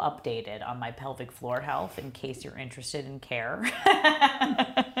so updated on my pelvic floor health in case you're interested in care.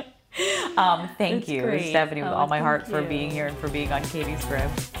 Thank you, great. Stephanie, with all my heart for being here and for being on Katie's Crib.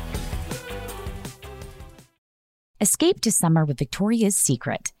 Escape to summer with Victoria's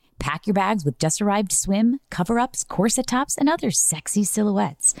Secret. Pack your bags with just-arrived swim, cover-ups, corset tops, and other sexy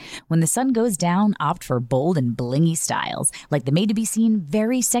silhouettes. When the sun goes down, opt for bold and blingy styles, like the made-to-be-seen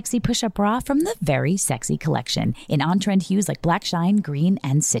Very Sexy Push-Up Bra from the Very Sexy Collection, in on-trend hues like black shine, green,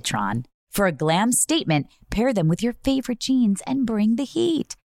 and citron. For a glam statement, pair them with your favorite jeans and bring the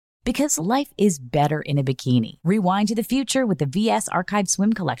heat. Because life is better in a bikini. Rewind to the future with the VS Archive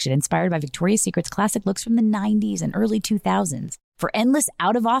Swim Collection, inspired by Victoria's Secret's classic looks from the 90s and early 2000s. For endless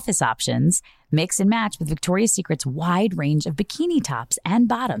out-of-office options, mix and match with Victoria's Secret's wide range of bikini tops and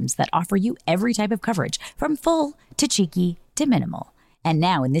bottoms that offer you every type of coverage, from full to cheeky to minimal. And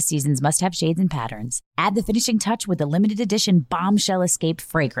now in this season's must-have shades and patterns, add the finishing touch with the limited edition Bombshell Escape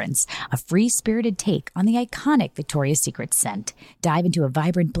fragrance, a free-spirited take on the iconic Victoria's Secret scent. Dive into a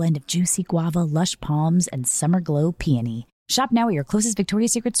vibrant blend of juicy guava, lush palms, and summer glow peony. Shop now at your closest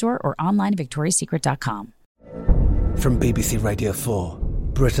Victoria's Secret store or online at victoriassecret.com. From BBC Radio 4,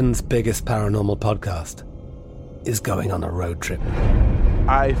 Britain's biggest paranormal podcast is going on a road trip.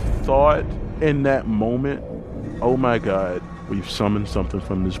 I thought in that moment, oh my God, we've summoned something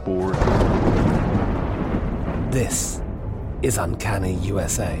from this board. This is Uncanny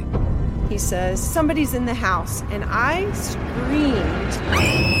USA. He says, somebody's in the house, and I screamed.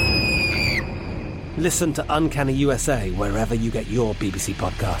 Listen to Uncanny USA wherever you get your BBC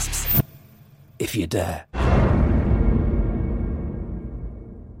podcasts, if if you dare.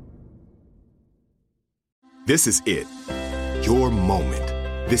 This is it. Your moment.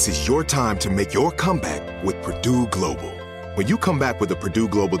 This is your time to make your comeback with Purdue Global. When you come back with a Purdue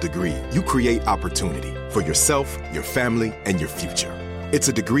Global degree, you create opportunity for yourself, your family, and your future. It's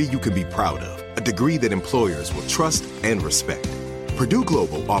a degree you can be proud of, a degree that employers will trust and respect. Purdue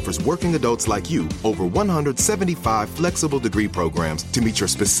Global offers working adults like you over 175 flexible degree programs to meet your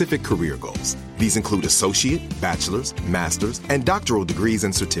specific career goals. These include associate, bachelor's, master's, and doctoral degrees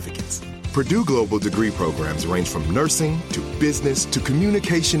and certificates. Purdue Global degree programs range from nursing to business to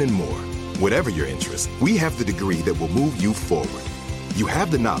communication and more. Whatever your interest, we have the degree that will move you forward. You have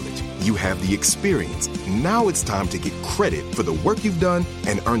the knowledge, you have the experience. Now it's time to get credit for the work you've done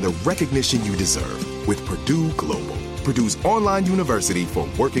and earn the recognition you deserve with Purdue Global, Purdue's online university for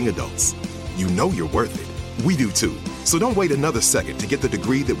working adults. You know you're worth it. We do too. So don't wait another second to get the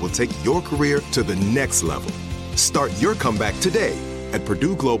degree that will take your career to the next level. Start your comeback today at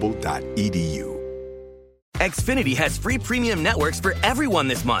purdueglobal.edu. Xfinity has free premium networks for everyone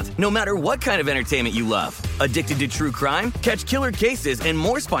this month, no matter what kind of entertainment you love. Addicted to true crime? Catch killer cases and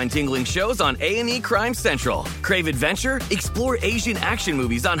more spine-tingling shows on A&E Crime Central. Crave adventure? Explore Asian action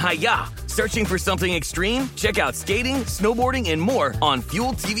movies on Hi-YAH. Searching for something extreme? Check out skating, snowboarding, and more on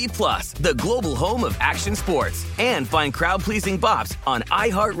Fuel TV Plus, the global home of action sports. And find crowd-pleasing bops on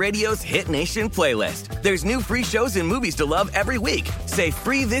iHeartRadio's Hit Nation playlist. There's new free shows and movies to love every week. Say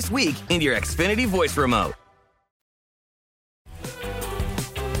free this week in your Xfinity voice remote.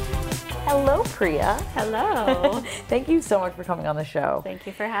 Hello, Priya. Hello. Thank you so much for coming on the show. Thank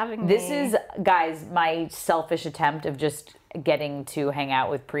you for having me. This is, guys, my selfish attempt of just getting to hang out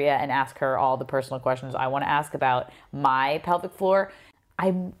with Priya and ask her all the personal questions I want to ask about my pelvic floor.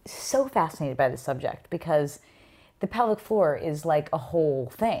 I'm so fascinated by this subject because the pelvic floor is like a whole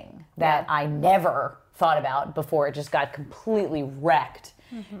thing that I never thought about before it just got completely wrecked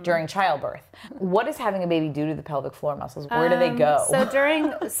during childbirth. What does having a baby do to the pelvic floor muscles? Where do they go?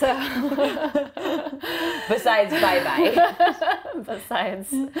 Besides bye-bye.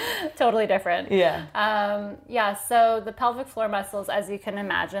 Besides, totally different. Yeah. So the pelvic floor muscles, as you can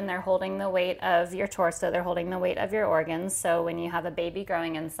imagine, they're holding the weight of your torso, they're holding the weight of your organs. So when you have a baby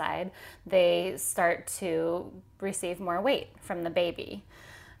growing inside, they start to receive more weight from the baby.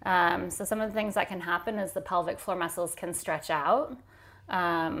 So some of the things that can happen is the pelvic floor muscles can stretch out,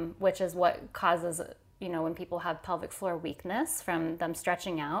 which is what causes, when people have pelvic floor weakness from them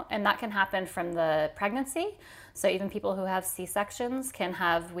stretching out. And that can happen from the pregnancy. So even people who have C-sections can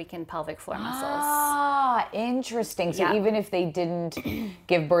have weakened pelvic floor muscles. Ah, interesting. So even if they didn't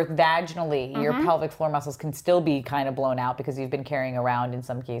give birth vaginally, your pelvic floor muscles can still be kind of blown out because you've been carrying around, in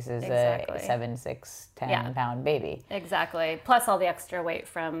some cases, a 7, 6, 10 pound baby. Exactly. Plus all the extra weight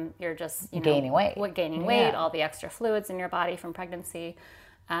from your just, gaining weight. Gaining weight, all the extra fluids in your body from pregnancy.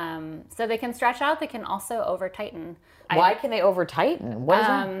 So they can stretch out. They can also over tighten. Why can they over tighten? What is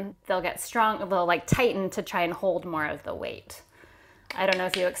that? They'll get strong. They'll tighten to try and hold more of the weight. I don't know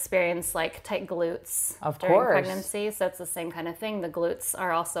if you experience tight glutes during pregnancy. So it's the same kind of thing. The glutes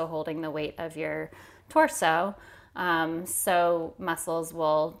are also holding the weight of your torso. So muscles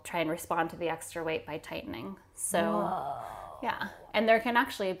will try and respond to the extra weight by tightening. So, and there can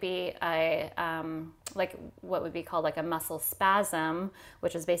actually be a what would be called a muscle spasm,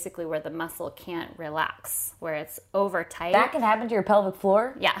 which is basically where the muscle can't relax, where it's over tight. That can happen to your pelvic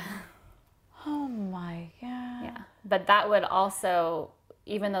floor? Yeah. Oh my God. Yeah. But that would also,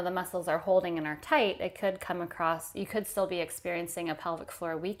 even though the muscles are holding and are tight, it could come across, you could still be experiencing a pelvic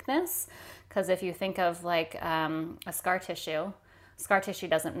floor weakness. Because if you think of a scar tissue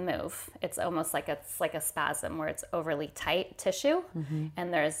doesn't move. It's almost like a spasm where it's overly tight tissue,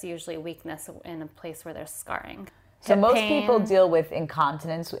 and there's usually weakness in a place where there's scarring. So most people deal with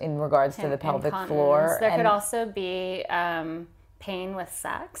incontinence in regards to the pelvic floor. There could also be pain with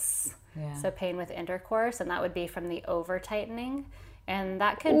sex, so pain with intercourse, and that would be from the over tightening, and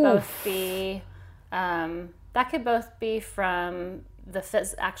that could both be from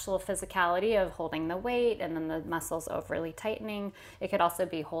the actual physicality of holding the weight and then the muscles overly tightening. It could also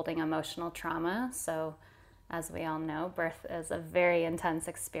be holding emotional trauma. So as we all know, birth is a very intense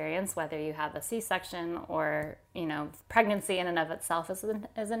experience, whether you have a C-section or, pregnancy in and of itself is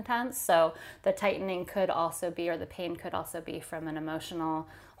intense. So the tightening could also be, or the pain could also be from an emotional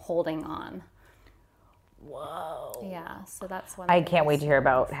holding on. Whoa. Yeah, so that's one. I can't wait to hear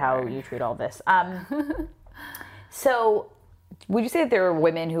about how you treat all this. So would you say that there are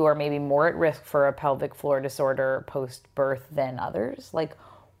women who are maybe more at risk for a pelvic floor disorder post-birth than others?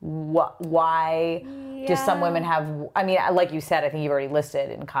 Why do some women have, I mean, like you said, I think you've already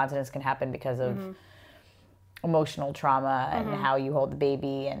listed, incontinence can happen because of emotional trauma and how you hold the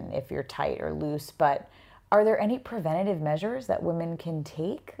baby and if you're tight or loose. But are there any preventative measures that women can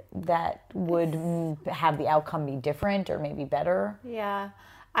take that would have the outcome be different or maybe better? Yeah,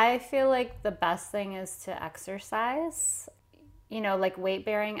 I feel like the best thing is to exercise. You know, like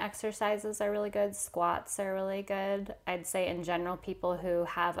weight-bearing exercises are really good. Squats are really good. I'd say in general, people who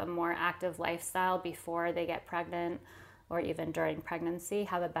have a more active lifestyle before they get pregnant or even during pregnancy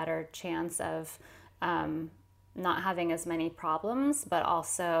have a better chance of not having as many problems, but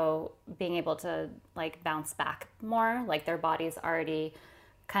also being able to like bounce back more. Like their body's already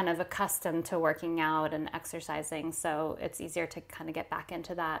kind of accustomed to working out and exercising, so it's easier to kind of get back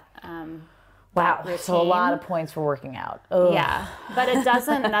into that. Wow, so a lot of points for working out. Ugh. Yeah, but it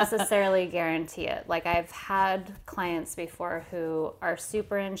doesn't necessarily guarantee it. Like I've had clients before who are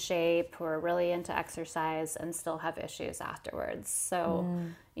super in shape, who are really into exercise and still have issues afterwards. So,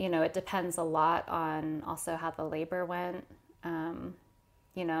 you know, it depends a lot on also how the labor went.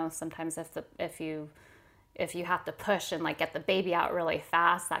 You know, sometimes if you have to push and like get the baby out really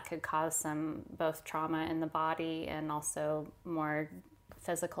fast, that could cause some both trauma in the body and also more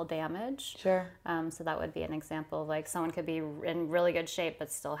physical damage. Sure. So that would be an example of like someone could be in really good shape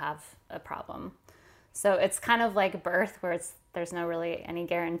but still have a problem. So it's kind of like birth where there's no really any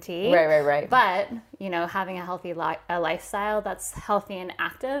guarantee. Right. But, you know, having a healthy lifestyle that's healthy and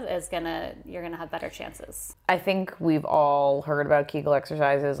active you're gonna have better chances. I think we've all heard about Kegel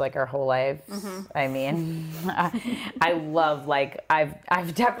exercises like our whole lives. I mean, I love, like,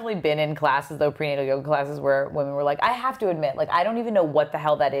 I've definitely been in classes, though, prenatal yoga classes, where women were like, I have to admit, like, I don't even know what the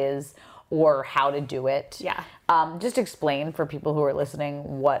hell that is or how to do it. Yeah. Just explain for people who are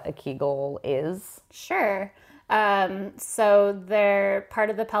listening what a Kegel is. Sure. So they're part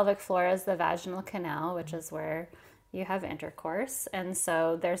of the pelvic floor is the vaginal canal, which is where you have intercourse. And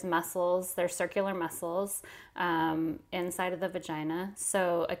so there's circular muscles inside of the vagina.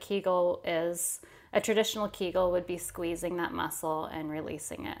 So a traditional Kegel would be squeezing that muscle and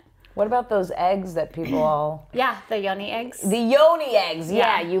releasing it. What about those eggs that people all... Yeah, the yoni eggs. The yoni eggs,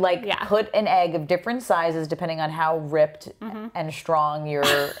 yeah. You Yeah. put an egg of different sizes depending on how ripped and strong your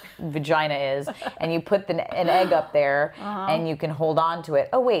vagina is, and you put an egg up there and you can hold on to it.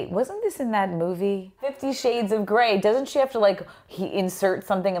 Oh wait, wasn't this in that movie 50 Shades of Grey? Doesn't she have to like insert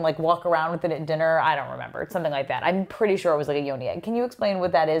something and like walk around with it at dinner? I don't remember. It's something like that. I'm pretty sure it was like a yoni egg. Can you explain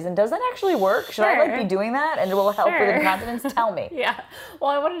what that is, and does that actually work? Should I like be doing that and it will help with incontinence? Tell me. Yeah. Well,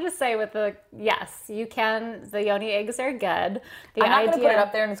 I wanted to say yes, you can. The yoni eggs are good. I'm not going to put it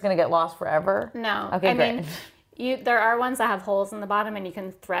up there and it's going to get lost forever. No. Okay, great. I mean, there are ones that have holes in the bottom, and you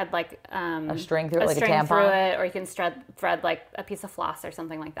can thread like a string through it, like a tampon through it, or you can thread like a piece of floss or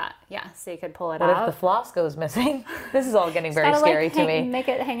something like that. Yeah, so you could pull it out. What if the floss goes missing? This is all getting very scary to me. Make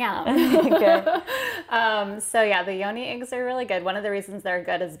it hang out. Okay. So yeah, the yoni eggs are really good. One of the reasons they're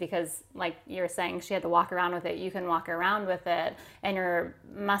good is because, like you were saying, she had to walk around with it. You can walk around with it, and your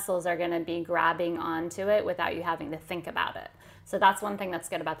muscles are going to be grabbing onto it without you having to think about it. So that's one thing that's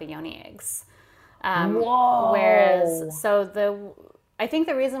good about the yoni eggs. Whoa. Whereas, I think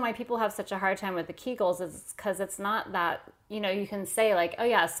the reason why people have such a hard time with the Kegels is because it's not that, you know, you can say like, oh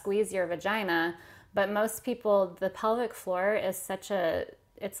yeah, squeeze your vagina, but most people, the pelvic floor is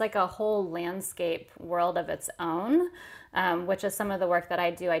it's like a whole landscape world of its own, which is some of the work that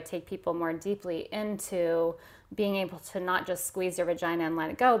I do. I take people more deeply into being able to not just squeeze your vagina and let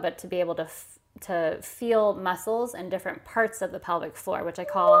it go, but to be able to feel muscles in different parts of the pelvic floor, which I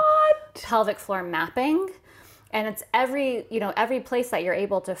call pelvic floor mapping. And it's every place that you're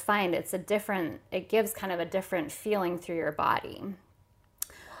able to find, it gives kind of a different feeling through your body.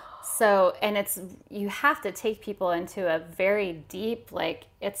 So, and you have to take people into a very deep, like,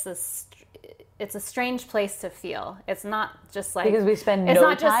 it's a strange place to feel. It's not just like, because we spend it's no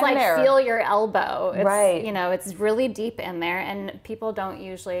not just time like there. Feel your elbow. It's, right. You know, it's really deep in there, and people don't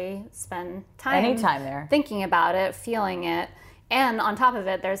usually spend any time there thinking about it, feeling it. And on top of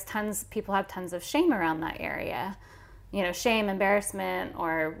it, people have tons of shame around that area. You know, shame, embarrassment,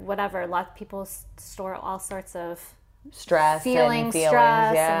 or whatever. A lot of people store all sorts of stress stress in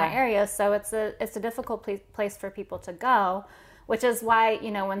that area. So it's a difficult place for people to go, which is why,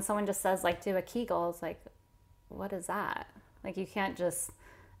 you know, when someone just says like, do a Kegel, it's like, what is that? Like, you can't just,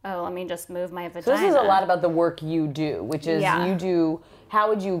 let me just move my vagina. So this is a lot about the work you do, which is you do, how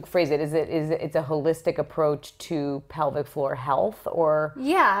would you phrase it? It's a holistic approach to pelvic floor health, or?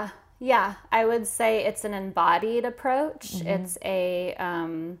 Yeah. Yeah, I would say it's an embodied approach. It's a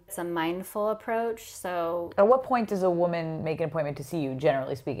mindful approach. So at what point does a woman make an appointment to see you,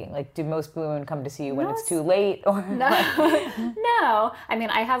 generally speaking? Like, do most women come to see you when it's too late? Or no, no. I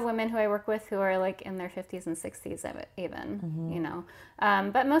mean, I have women who I work with who are like in their 50s and 60s even, you know.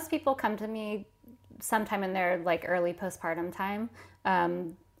 But most people come to me sometime in their like early postpartum time.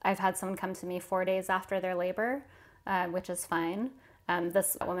 I've had someone come to me 4 days after their labor, which is fine.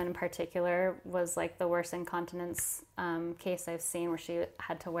 This woman in particular was like the worst incontinence case I've seen, where she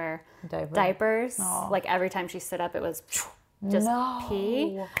had to wear diapers. Like every time she stood up, it was just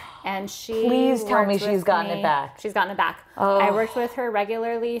pee. And she Please tell me she's gotten it back. She's gotten it back. Oh. I worked with her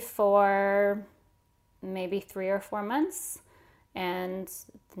regularly for maybe 3 or 4 months. And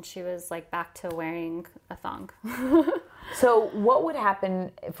then she was like back to wearing a thong. So what would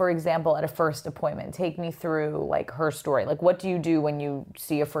happen, for example, at a first appointment? Take me through like her story. Like, what do you do when you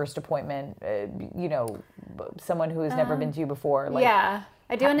see a first appointment, you know, someone who has never been to you before? Like, yeah,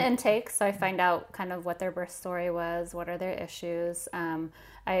 I do an intake. So I find out kind of what their birth story was, what are their issues.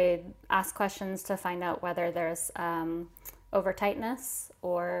 I ask questions to find out whether there's over tightness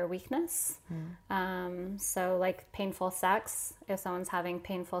or weakness. So like painful sex, if someone's having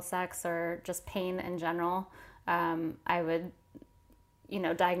painful sex or just pain in general, I would, you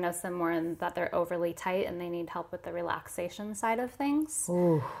know, diagnose them more in that they're overly tight and they need help with the relaxation side of things.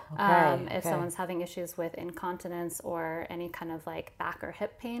 Ooh, If someone's having issues with incontinence or any kind of like back or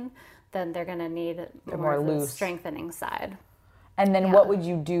hip pain, then they're going to need more of the loose strengthening side. And then what would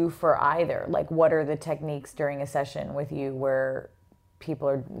you do for either? Like, what are the techniques during a session with you where people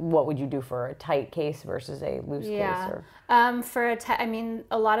are, what would you do for a tight case versus a loose case? Or? I mean,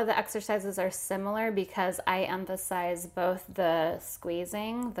 a lot of the exercises are similar because I emphasize both the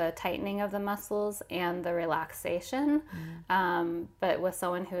squeezing, the tightening of the muscles, and the relaxation. But with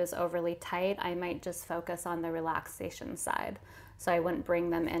someone who is overly tight, I might just focus on the relaxation side. So I wouldn't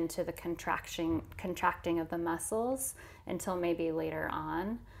bring them into the contracting of the muscles until maybe later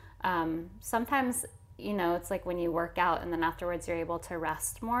on. Sometimes, you know, it's like when you work out and then afterwards you're able to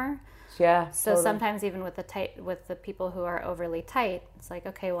rest more. Yeah. So sometimes even with the people who are overly tight, it's like,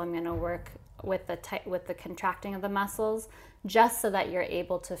 okay, well, I'm going to work with the contracting of the muscles just so that you're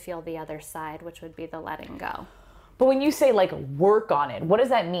able to feel the other side, which would be the letting go. But when you say like work on it, what does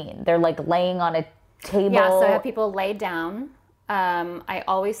that mean? They're like laying on a table? Yeah, so I have people lay down. I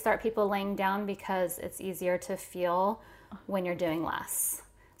always start people laying down because it's easier to feel when you're doing less.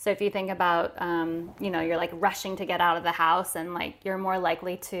 So if you think about, you know, you're like rushing to get out of the house and like you're more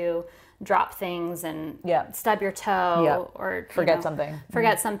likely to drop things and stub your toe or forget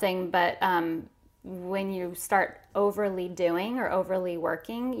something. But when you start overly doing or overly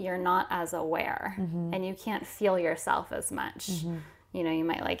working, you're not as aware and you can't feel yourself as much. You know, you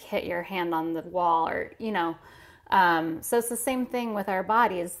might like hit your hand on the wall or, you know. So it's the same thing with our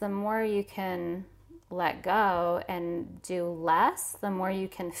bodies. The more you can let go and do less, the more you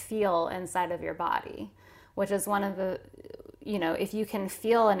can feel inside of your body, which is one of the, you know, if you can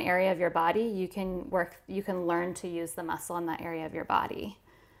feel an area of your body, you can learn to use the muscle in that area of your body.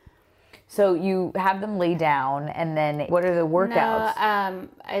 So you have them lay down, and then what are the workouts? No,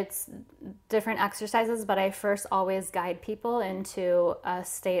 it's different exercises, but I first always guide people into a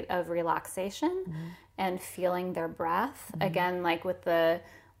state of relaxation and feeling their breath. Again, like with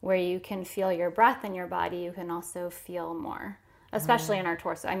where you can feel your breath in your body, you can also feel more, especially in our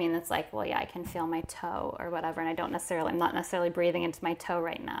torso. I mean, it's like, well, yeah, I can feel my toe or whatever, and I'm not necessarily breathing into my toe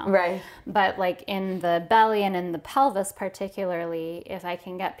right now. Right. But like in the belly and in the pelvis particularly, if I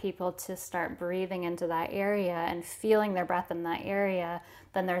can get people to start breathing into that area and feeling their breath in that area,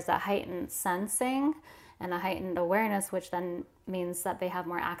 then there's a heightened sensing and a heightened awareness, which then means that they have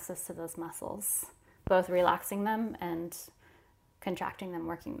more access to those muscles, both relaxing them and contracting them,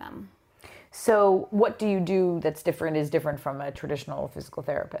 working them. So what do you do that's different from a traditional physical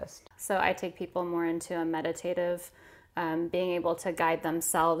therapist? So I take people more into a meditative, being able to guide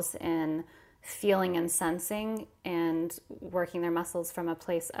themselves in feeling and sensing and working their muscles from a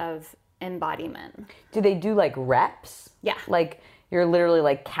place of embodiment. Do they do like reps? Yeah. Like you're literally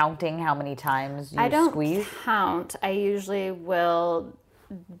like counting how many times you squeeze? I don't count. I usually will,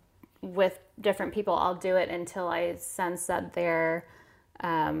 with different people, I'll do it until I sense that they're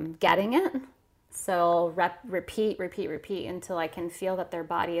getting it. So repeat until I can feel that their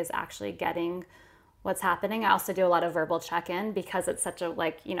body is actually getting what's happening. I also do a lot of verbal check-in because it's such a,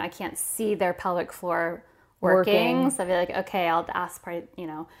 like, you know, I can't see their pelvic floor working. So I'll be like, okay, I'll ask, you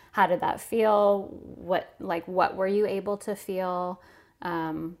know, how did that feel? What were you able to feel?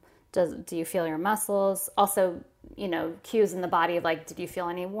 Do you feel your muscles? Also, cues in the body of like, did you feel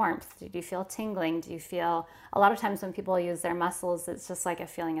any warmth? Did you feel tingling? Do you feel, a lot of times when people use their muscles, it's just like a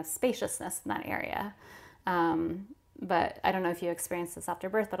feeling of spaciousness in that area. But I don't know if you experienced this after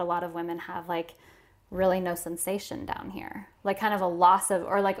birth, but a lot of women have like really no sensation down here, like kind of a loss of,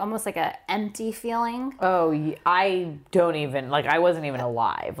 or like almost like a empty feeling. Oh, I don't even, like, I wasn't even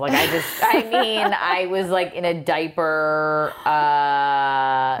alive. Like, I was like in a diaper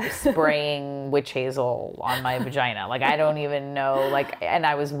spraying witch hazel on my vagina. Like, I don't even know, like, and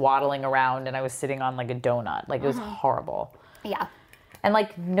I was waddling around and I was sitting on like a donut. Like, it was horrible. Yeah. And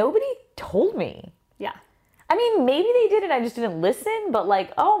like, nobody told me. Yeah. I mean, maybe they did it, I just didn't listen, but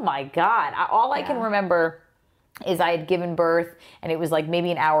like, oh my God. All I can remember is I had given birth, and it was like maybe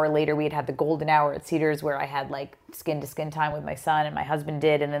an hour later we had had the golden hour at Cedars where I had like skin to skin time with my son, and my husband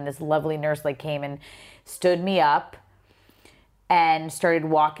did, and then this lovely nurse like came and stood me up and started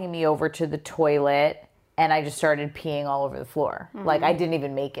walking me over to the toilet, and I just started peeing all over the floor. Like, I didn't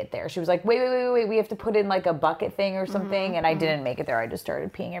even make it there. She was like, wait, we have to put in like a bucket thing or something, and I didn't make it there. I just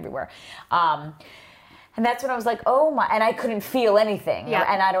started peeing everywhere. And that's when I was like, oh my, and I couldn't feel anything. Yeah.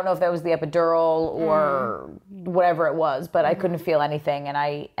 And I don't know if that was the epidural or whatever it was, but I couldn't feel anything.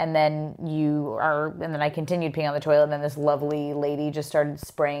 And then I continued peeing on the toilet, and then this lovely lady just started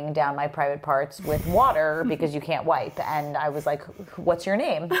spraying down my private parts with water because you can't wipe. And I was like, what's your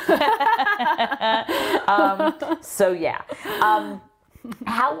name? So yeah.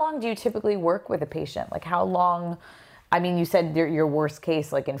 How long do you typically work with a patient? Like, how long? I mean, you said your worst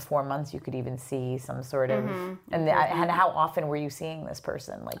case, like in 4 months, you could even see some sort of, and how often were you seeing this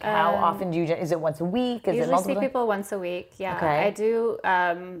person? Like, how often is it once a week? Is it multiple? Usually see people once a week. Yeah, okay. I do.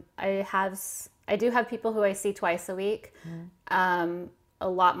 I do have people who I see twice a week. A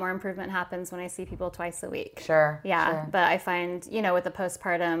lot more improvement happens when I see people twice a week. Sure. Yeah, sure. but I find, with the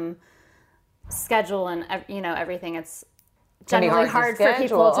postpartum schedule and everything, it's generally hard for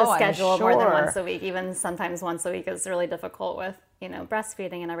people to schedule more than once a week. Even sometimes once a week is really difficult with,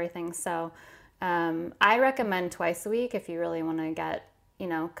 breastfeeding and everything. So I recommend twice a week if you really want to get,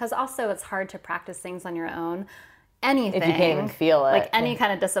 because also it's hard to practice things on your own. Anything. If you can't even feel it. Like any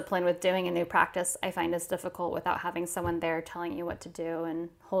kind of discipline with doing a new practice, I find is difficult without having someone there telling you what to do and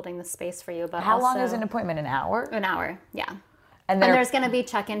holding the space for you. But how long is an appointment? An hour? An hour, yeah. And there's going to be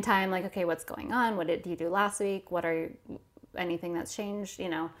check-in time, like, okay, what's going on? What did you do last week? Anything that's changed,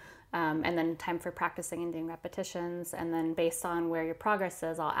 and then time for practicing and doing repetitions. And then based on where your progress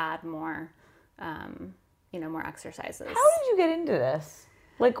is, I'll add more, more exercises. How did you get into this?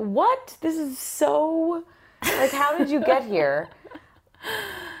 Like, what? This is so, like, how did you get here?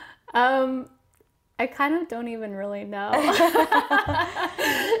 I kind of don't even really know.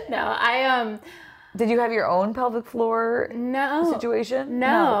 Did you have your own pelvic floor situation?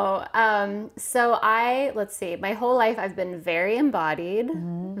 No. So let's see, my whole life I've been very embodied,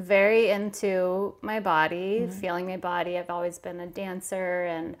 very into my body, feeling my body. I've always been a dancer.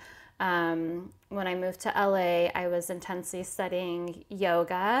 And when I moved to LA, I was intensely studying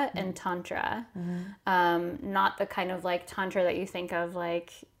yoga and Tantra. Not the kind of like Tantra that you think of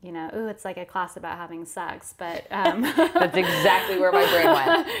like, it's like a class about having sex, but that's exactly where my brain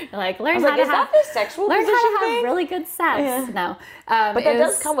went. Like, learn how to have really good sex. Yeah. No. But that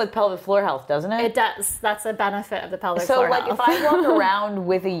does come with pelvic floor health, doesn't it? It does. That's a benefit of the pelvic floor health. So like if I walk around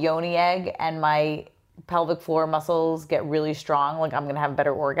with a yoni egg and my pelvic floor muscles get really strong, like I'm going to have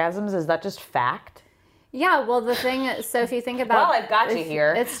better orgasms. Is that just fact? Yeah, well, the thing, so if you think about... Well, I've got you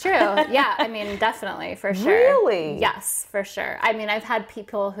here. It's true. Yeah, I mean, definitely, for sure. Really? Yes, for sure. I mean, I've had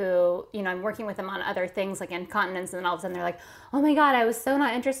people who, I'm working with them on other things, like incontinence, and then all of a sudden they're like, oh my God, I was so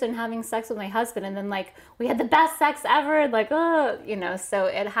not interested in having sex with my husband, and then, like, we had the best sex ever, like, so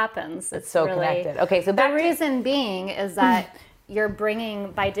it happens. It's so really connected. Okay, so the reason being is that...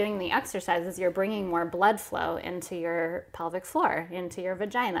 by doing the exercises, you're bringing more blood flow into your pelvic floor, into your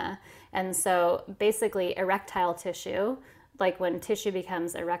vagina. And so basically erectile tissue, like when tissue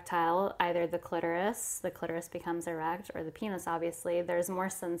becomes erectile, either the clitoris becomes erect, or the penis, obviously, there's more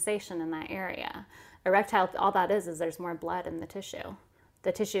sensation in that area. Erectile, all that is there's more blood in the tissue.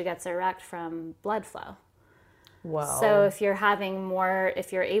 The tissue gets erect from blood flow. Wow. So if you're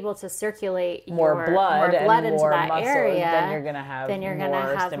able to circulate more blood into that muscle, area, then you're going to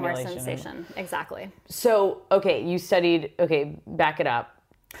have more sensation. Exactly. So, okay, you studied, back it up.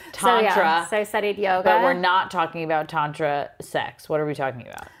 Tantra. So I studied yoga. But we're not talking about Tantra sex. What are we talking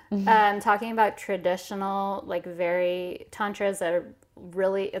about? I'm talking about traditional, Tantra is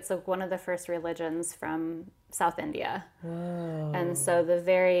one of the first religions from South India. Whoa. And so the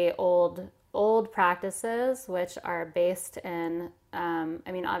very old practices, which are based in,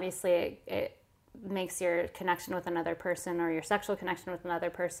 obviously it makes your connection with another person or your sexual connection with another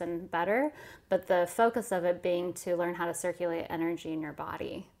person better, but the focus of it being to learn how to circulate energy in your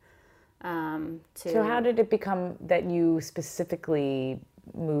body. So how did it become that you specifically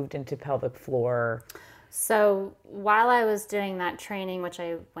moved into pelvic floor? So while I was doing that training, which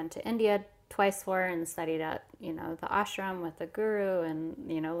I went to India twice for and studied at, you know, the ashram with the guru and,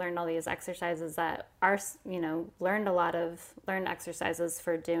 you know, learned all these exercises that are, you know, learned exercises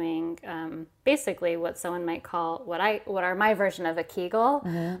for doing basically what someone might call what are my version of a Kegel,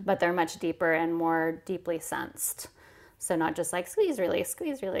 but they're much deeper and more deeply sensed. So not just like squeeze, release,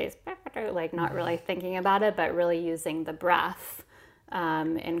 like not really thinking about it, but really using the breath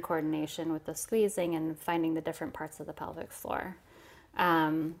in coordination with the squeezing and finding the different parts of the pelvic floor.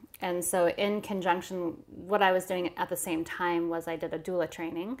 And so in conjunction, what I was doing at the same time was I did a doula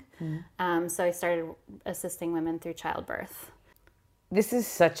training. So I started assisting women through childbirth. This is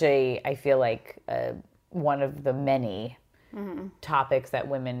such I feel like one of the many topics that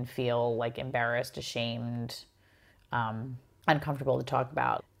women feel like embarrassed, ashamed, uncomfortable to talk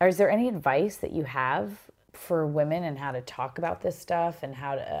about. Is there any advice that you have for women and how to talk about this stuff and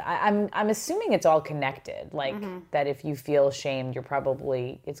how to, I'm assuming it's all connected, like that if you feel shamed,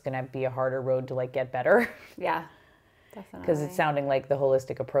 it's going to be a harder road to like get better. Yeah, definitely. Because it's sounding like the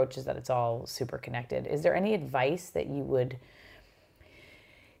holistic approach is that it's all super connected. Is there any advice that you would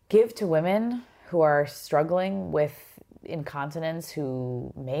give to women who are struggling with incontinence,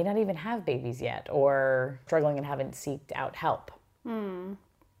 who may not even have babies yet or struggling and haven't sought out help?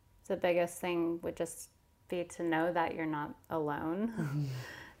 The biggest thing would just be to know that you're not alone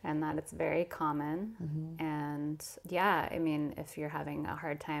and that it's very common. And yeah, I mean, if you're having a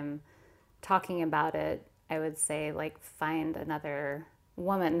hard time talking about it, I would say like find another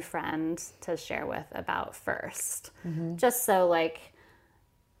woman friend to share with about first. Just so like,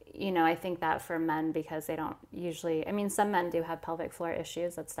 you know, I think that for men, because they don't usually, I mean, some men do have pelvic floor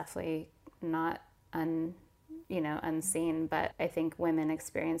issues. That's definitely not unseen, but I think women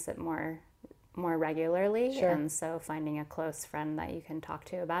experience it more regularly. Sure. And so finding a close friend that you can talk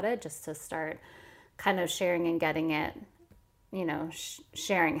to about it, just to start kind of sharing and getting it, you know,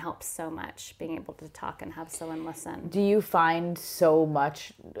 sharing helps so much, being able to talk and have someone listen. Do you find so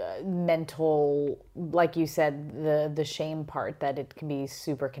much mental, like you said, the shame part, that it can be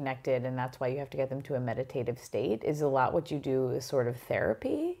super connected and that's why you have to get them to a meditative state? Is a lot what you do is sort of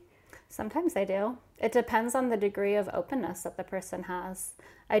therapy? Sometimes I do. It depends on the degree of openness that the person has.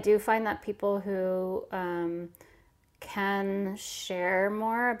 I do find that people who can share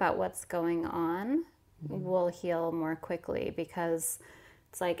more about what's going on will heal more quickly, because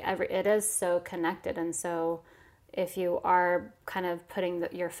it's like it is so connected. And so if you are kind of putting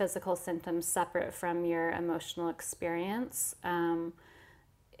your physical symptoms separate from your emotional experience,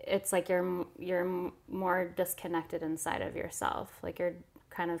 it's like you're more disconnected inside of yourself. Like you're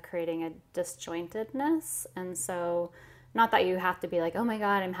kind of creating a disjointedness. And so not that you have to be like, oh my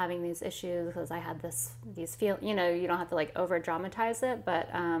God, I'm having these issues because I had these feel, you know, you don't have to like over dramatize it. But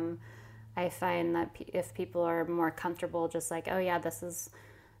I find that if people are more comfortable just like, oh yeah, this is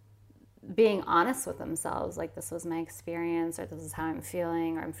being honest with themselves, like this was my experience, or this is how I'm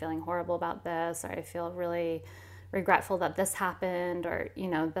feeling, or I'm feeling horrible about this, or I feel really regretful that this happened, or, you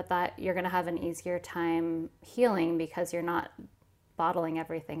know, that you're going to have an easier time healing because you're not bottling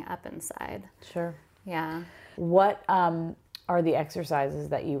everything up inside. Sure. Yeah. What are the exercises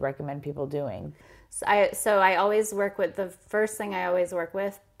that you recommend people doing? So I always work with, the first thing I always work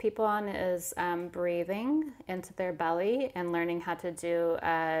with people on is breathing into their belly and learning how to do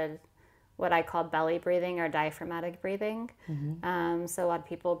what I call belly breathing or diaphragmatic breathing. So a lot of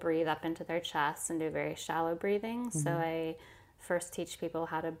people breathe up into their chest and do very shallow breathing. So I first teach people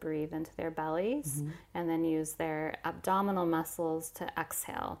how to breathe into their bellies and then use their abdominal muscles to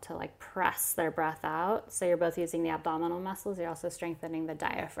exhale, to like press their breath out. So you're both using the abdominal muscles, you're also strengthening the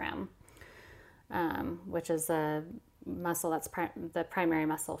diaphragm, which is a muscle that's the primary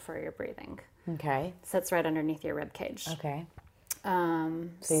muscle for your breathing. Okay. Sits right underneath your rib cage. Okay.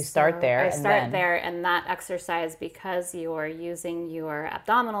 So you start there. I start there, and that exercise, because you are using your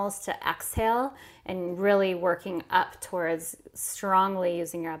abdominals to exhale and really working up towards strongly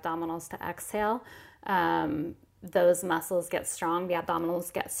using your abdominals to exhale, those muscles get strong, the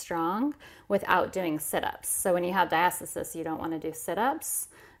abdominals get strong without doing sit-ups. So when you have diastasis, you don't want to do sit-ups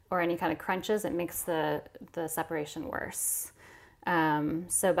or any kind of crunches. It makes the separation worse.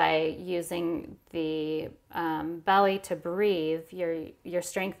 So by using the belly to breathe, you're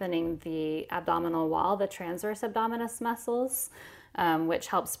strengthening the abdominal wall, the transverse abdominis muscles, which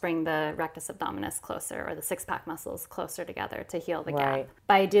helps bring the rectus abdominis closer, or the six-pack muscles closer together to heal the gap.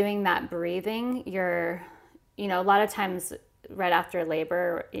 By doing that breathing, you're, a lot of times right after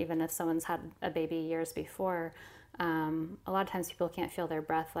labor, even if someone's had a baby years before, a lot of times people can't feel their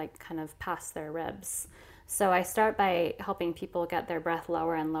breath like kind of past their ribs. So I start by helping people get their breath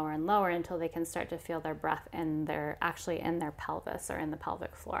lower and lower and lower until they can start to feel their breath in their pelvis or in the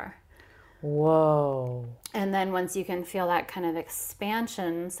pelvic floor. Whoa. And then once you can feel that kind of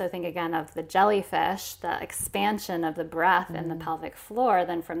expansion, so think again of the jellyfish, the expansion of the breath in the pelvic floor,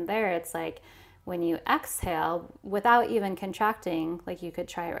 then from there it's like when you exhale, without even contracting, like you could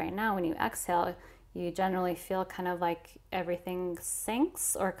try it right now, when you exhale, you generally feel kind of like everything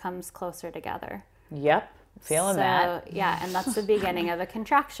sinks or comes closer together. Yep, feeling that. Yeah, and that's the beginning of a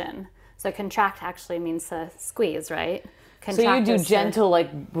contraction. So contract actually means to squeeze, right? So you do gentle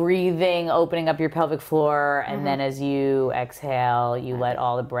like breathing, opening up your pelvic floor, and then as you exhale, you let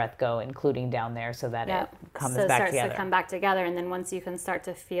all the breath go, including down there, so that it comes back together. So it starts to come back together, and then once you can start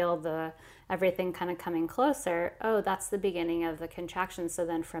to feel everything kind of coming closer, that's the beginning of the contraction. So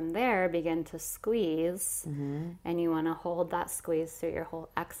then from there, begin to squeeze, and you want to hold that squeeze through your whole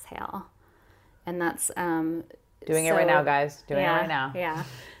exhale. And that's doing it right now, guys. Doing it right now. Yeah.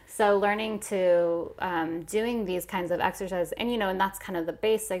 So learning to doing these kinds of exercises, and and that's kind of the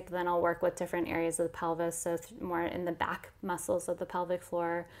basic, but then I'll work with different areas of the pelvis, so more in the back muscles of the pelvic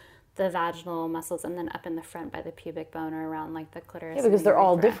floor, the vaginal muscles, and then up in the front by the pubic bone or around like the clitoris. Yeah, because they're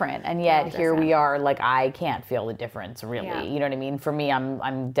all different, and yet here we are, like I can't feel the difference really. Yeah. You know what I mean? For me,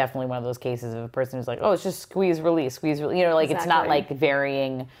 I'm definitely one of those cases of a person who's like, oh, it's just squeeze, release, like It's not like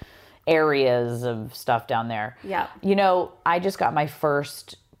varying areas of stuff down there. Yeah. I just got my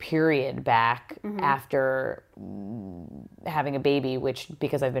first period back after having a baby, which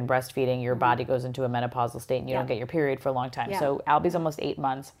because I've been breastfeeding, your body goes into a menopausal state and you don't get your period for a long time. So Albie's almost 8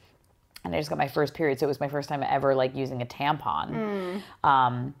 months and I just got my first period. So it was my first time ever like using a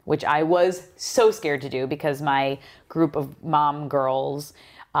tampon, which I was so scared to do because my group of mom girls,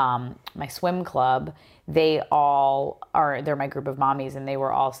 my swim club, they're my group of mommies, and they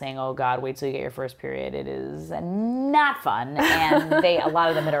were all saying, oh God, wait till you get your first period. It is not fun. And a lot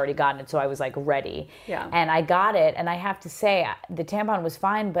of them had already gotten it. So I was like ready. Yeah. And I got it. And I have to say the tampon was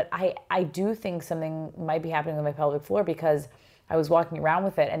fine, but I do think something might be happening with my pelvic floor because I was walking around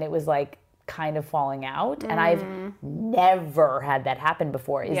with it and it was like kind of falling out. And I've never had that happen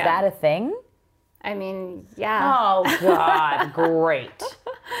before. Is that a thing? I mean, yeah. Oh God, great.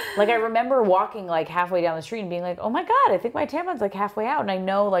 Like I remember walking like halfway down the street and being like, oh my God, I think my tampon's like halfway out. And I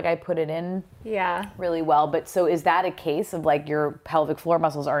know like I put it in really well. But so is that a case of like your pelvic floor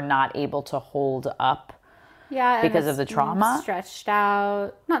muscles are not able to hold up because of the trauma? Stretched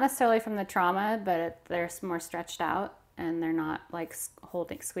out, not necessarily from the trauma, but they're more stretched out and they're not like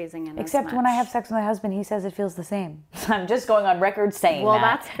squeezing in Except as much. When I have sex with my husband, he says it feels the same. I'm just going on record saying that. Well,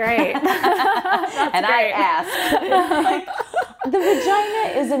 that's great. And great. I ask. The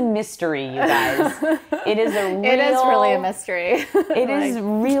vagina is a mystery, you guys. It is really a mystery. It is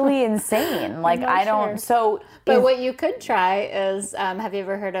really insane. Like I don't. So, but what you could try is, have you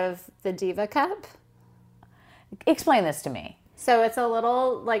ever heard of the Diva Cup? Explain this to me. So it's a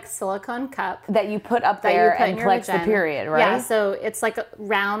little like silicone cup that you put up there and collects the period, right? Yeah. So it's like a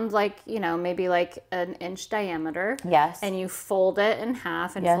round, like maybe like an inch diameter. Yes. And you fold it in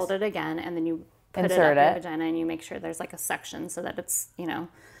half and fold it again, and then you put insert it up your vagina, and you make sure there's like a section so that it's in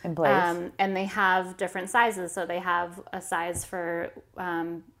place. And they have different sizes. So they have a size for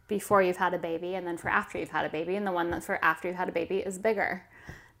before you've had a baby, and then for after you've had a baby, and the one that for after you've had a baby is bigger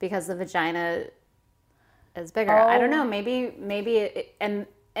because the vagina is bigger. I don't know. Maybe and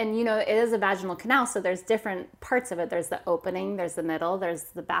it is a vaginal canal, so there's different parts of it. There's the opening, there's the middle, there's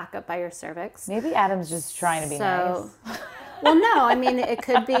the back up by your cervix. Maybe Adam's just trying to be nice. Well, no. I mean, it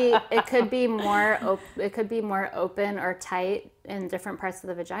could be more open or tight in different parts of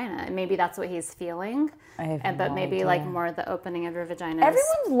the vagina. And maybe that's what he's feeling. But maybe like more the opening of your vagina.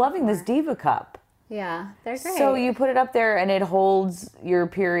 Everyone's loving this Diva Cup. Yeah, they're great. So you put it up there and it holds your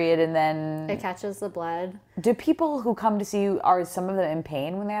period and then... It catches the blood. Do people who come to see you, are some of them in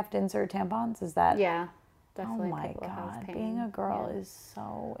pain when they have to insert tampons? Is that... Yeah, definitely. Oh my God, being a girl is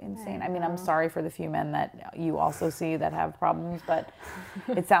so insane. I mean, I'm sorry for the few men that you also see that have problems, but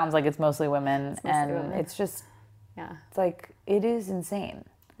it sounds like it's mostly women. It's just... Yeah. It's like, it is insane.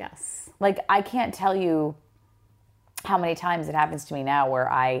 Yes. Like, I can't tell you how many times it happens to me now where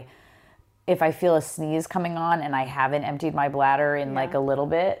if I feel a sneeze coming on and I haven't emptied my bladder in like a little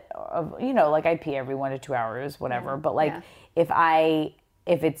bit of, like I pee every 1 to 2 hours, whatever. But like if I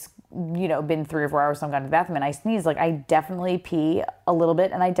if it's, been 3 or 4 hours since I've gone to the bathroom and I sneeze, like I definitely pee a little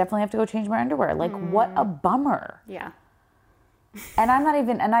bit and I definitely have to go change my underwear. Like what a bummer. Yeah. And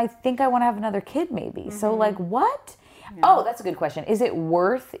and I think I want to have another kid maybe. So like what? Yeah. Oh, that's a good question. Is it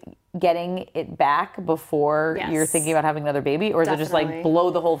worth getting it back before you're thinking about having another baby? Or is it just like blow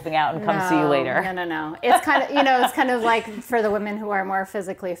the whole thing out and come see you later? No. It's kind of, it's kind of like for the women who are more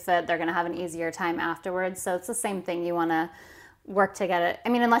physically fit, they're going to have an easier time afterwards. So it's the same thing. You want to work to get it. I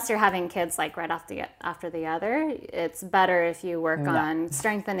mean, unless you're having kids like right after the other, it's better if you work on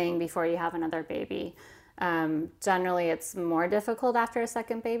strengthening before you have another baby. Generally, it's more difficult after a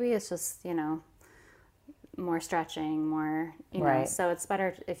second baby. It's just, more stretching, more, know, so it's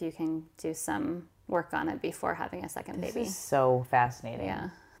better if you can do some work on it before having a second baby. This is so fascinating. Yeah.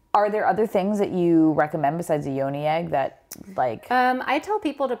 Are there other things that you recommend besides a yoni egg that like... I tell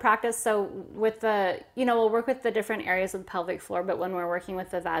people to practice. So with the, we'll work with the different areas of the pelvic floor, but when we're working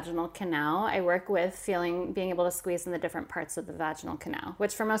with the vaginal canal, I work with being able to squeeze in the different parts of the vaginal canal,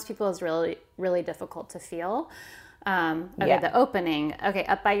 which for most people is really, really difficult to feel. The opening,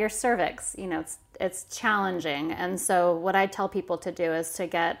 up by your cervix, it's challenging. And so what I tell people to do is to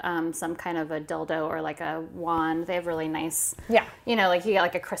get some kind of a dildo or like a wand. They have really nice, like you get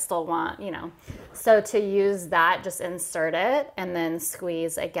like a crystal wand, So to use that, just insert it and then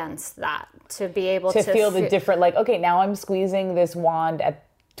squeeze against that to be able to feel the different, like, okay, now I'm squeezing this wand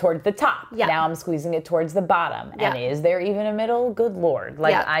towards the top. Yeah. Now I'm squeezing it towards the bottom. Yeah. And is there even a middle? Good Lord.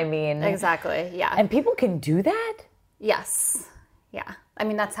 Like, I mean. Exactly. Yeah. And people can do that? Yes. Yeah. I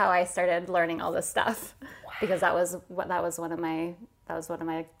mean, that's how I started learning all this stuff because that was one of my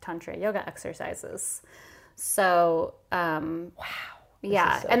Tantra yoga exercises. So,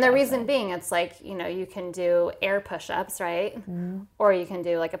 yeah. And the reason being, it's like, you can do air push-ups, right? Mm-hmm. Or you can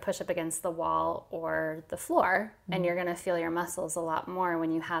do like a push-up against the wall or the floor, and you're going to feel your muscles a lot more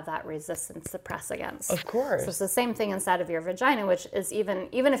when you have that resistance to press against. Of course. So it's the same thing inside of your vagina, which is even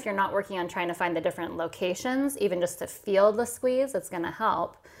if you're not working on trying to find the different locations, even just to feel the squeeze, it's going to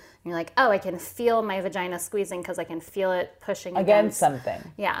help. And you're like, oh, I can feel my vagina squeezing because I can feel it pushing against something.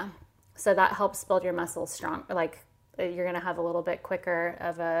 Yeah. So that helps build your muscles strong, like you're going to have a little bit quicker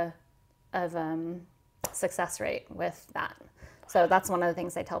of success rate with that. So that's one of the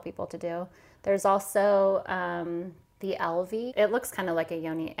things I tell people to do. There's also the Elvie. It looks kind of like a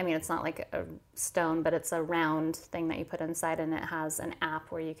yoni. I mean, it's not like a stone, but it's a round thing that you put inside, and it has an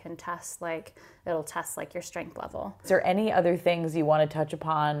app where you can test, it'll test your strength level. Is there any other things you want to touch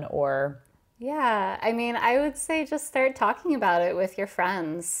upon or... Yeah, I mean, I would say just start talking about it with your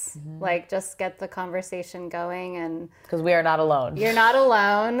friends. Mm-hmm. Just get the conversation going, and because we are not alone. You're not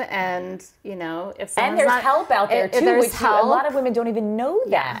alone, and if and there's help out there too. There's help. A lot of women don't even know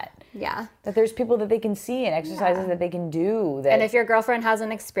that. Yeah, that there's people that they can see and exercises that they can do. And if your girlfriend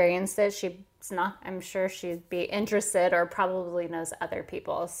hasn't experienced it, I'm sure she'd be interested, or probably knows other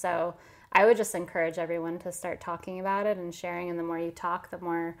people. So I would just encourage everyone to start talking about it and sharing. And the more you talk, the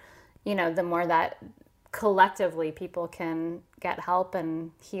more that collectively people can get help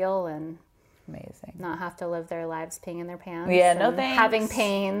and heal and amazing not have to live their lives peeing in their pants. Yeah, no thanks. Having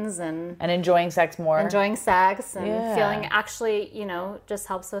pains and enjoying sex more. Enjoying sex and feeling actually, just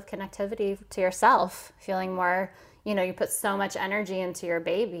helps with connectivity to yourself. Feeling more, you put so much energy into your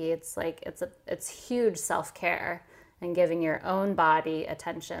baby. It's like it's huge self-care and giving your own body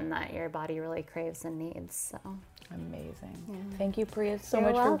attention that your body really craves and needs. So amazing. Yeah. Thank you, Priya, so You're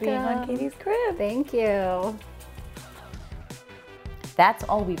much welcome. for being on Katie's Crib. Thank you. That's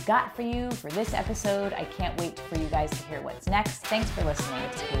all we've got for you for this episode. I can't wait for you guys to hear what's next. Thanks for listening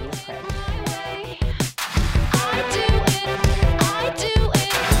to Katie's Crib.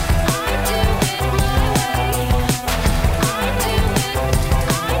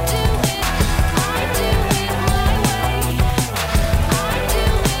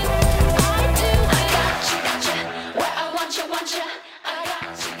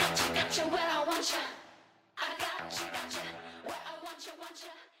 I got you where I want you.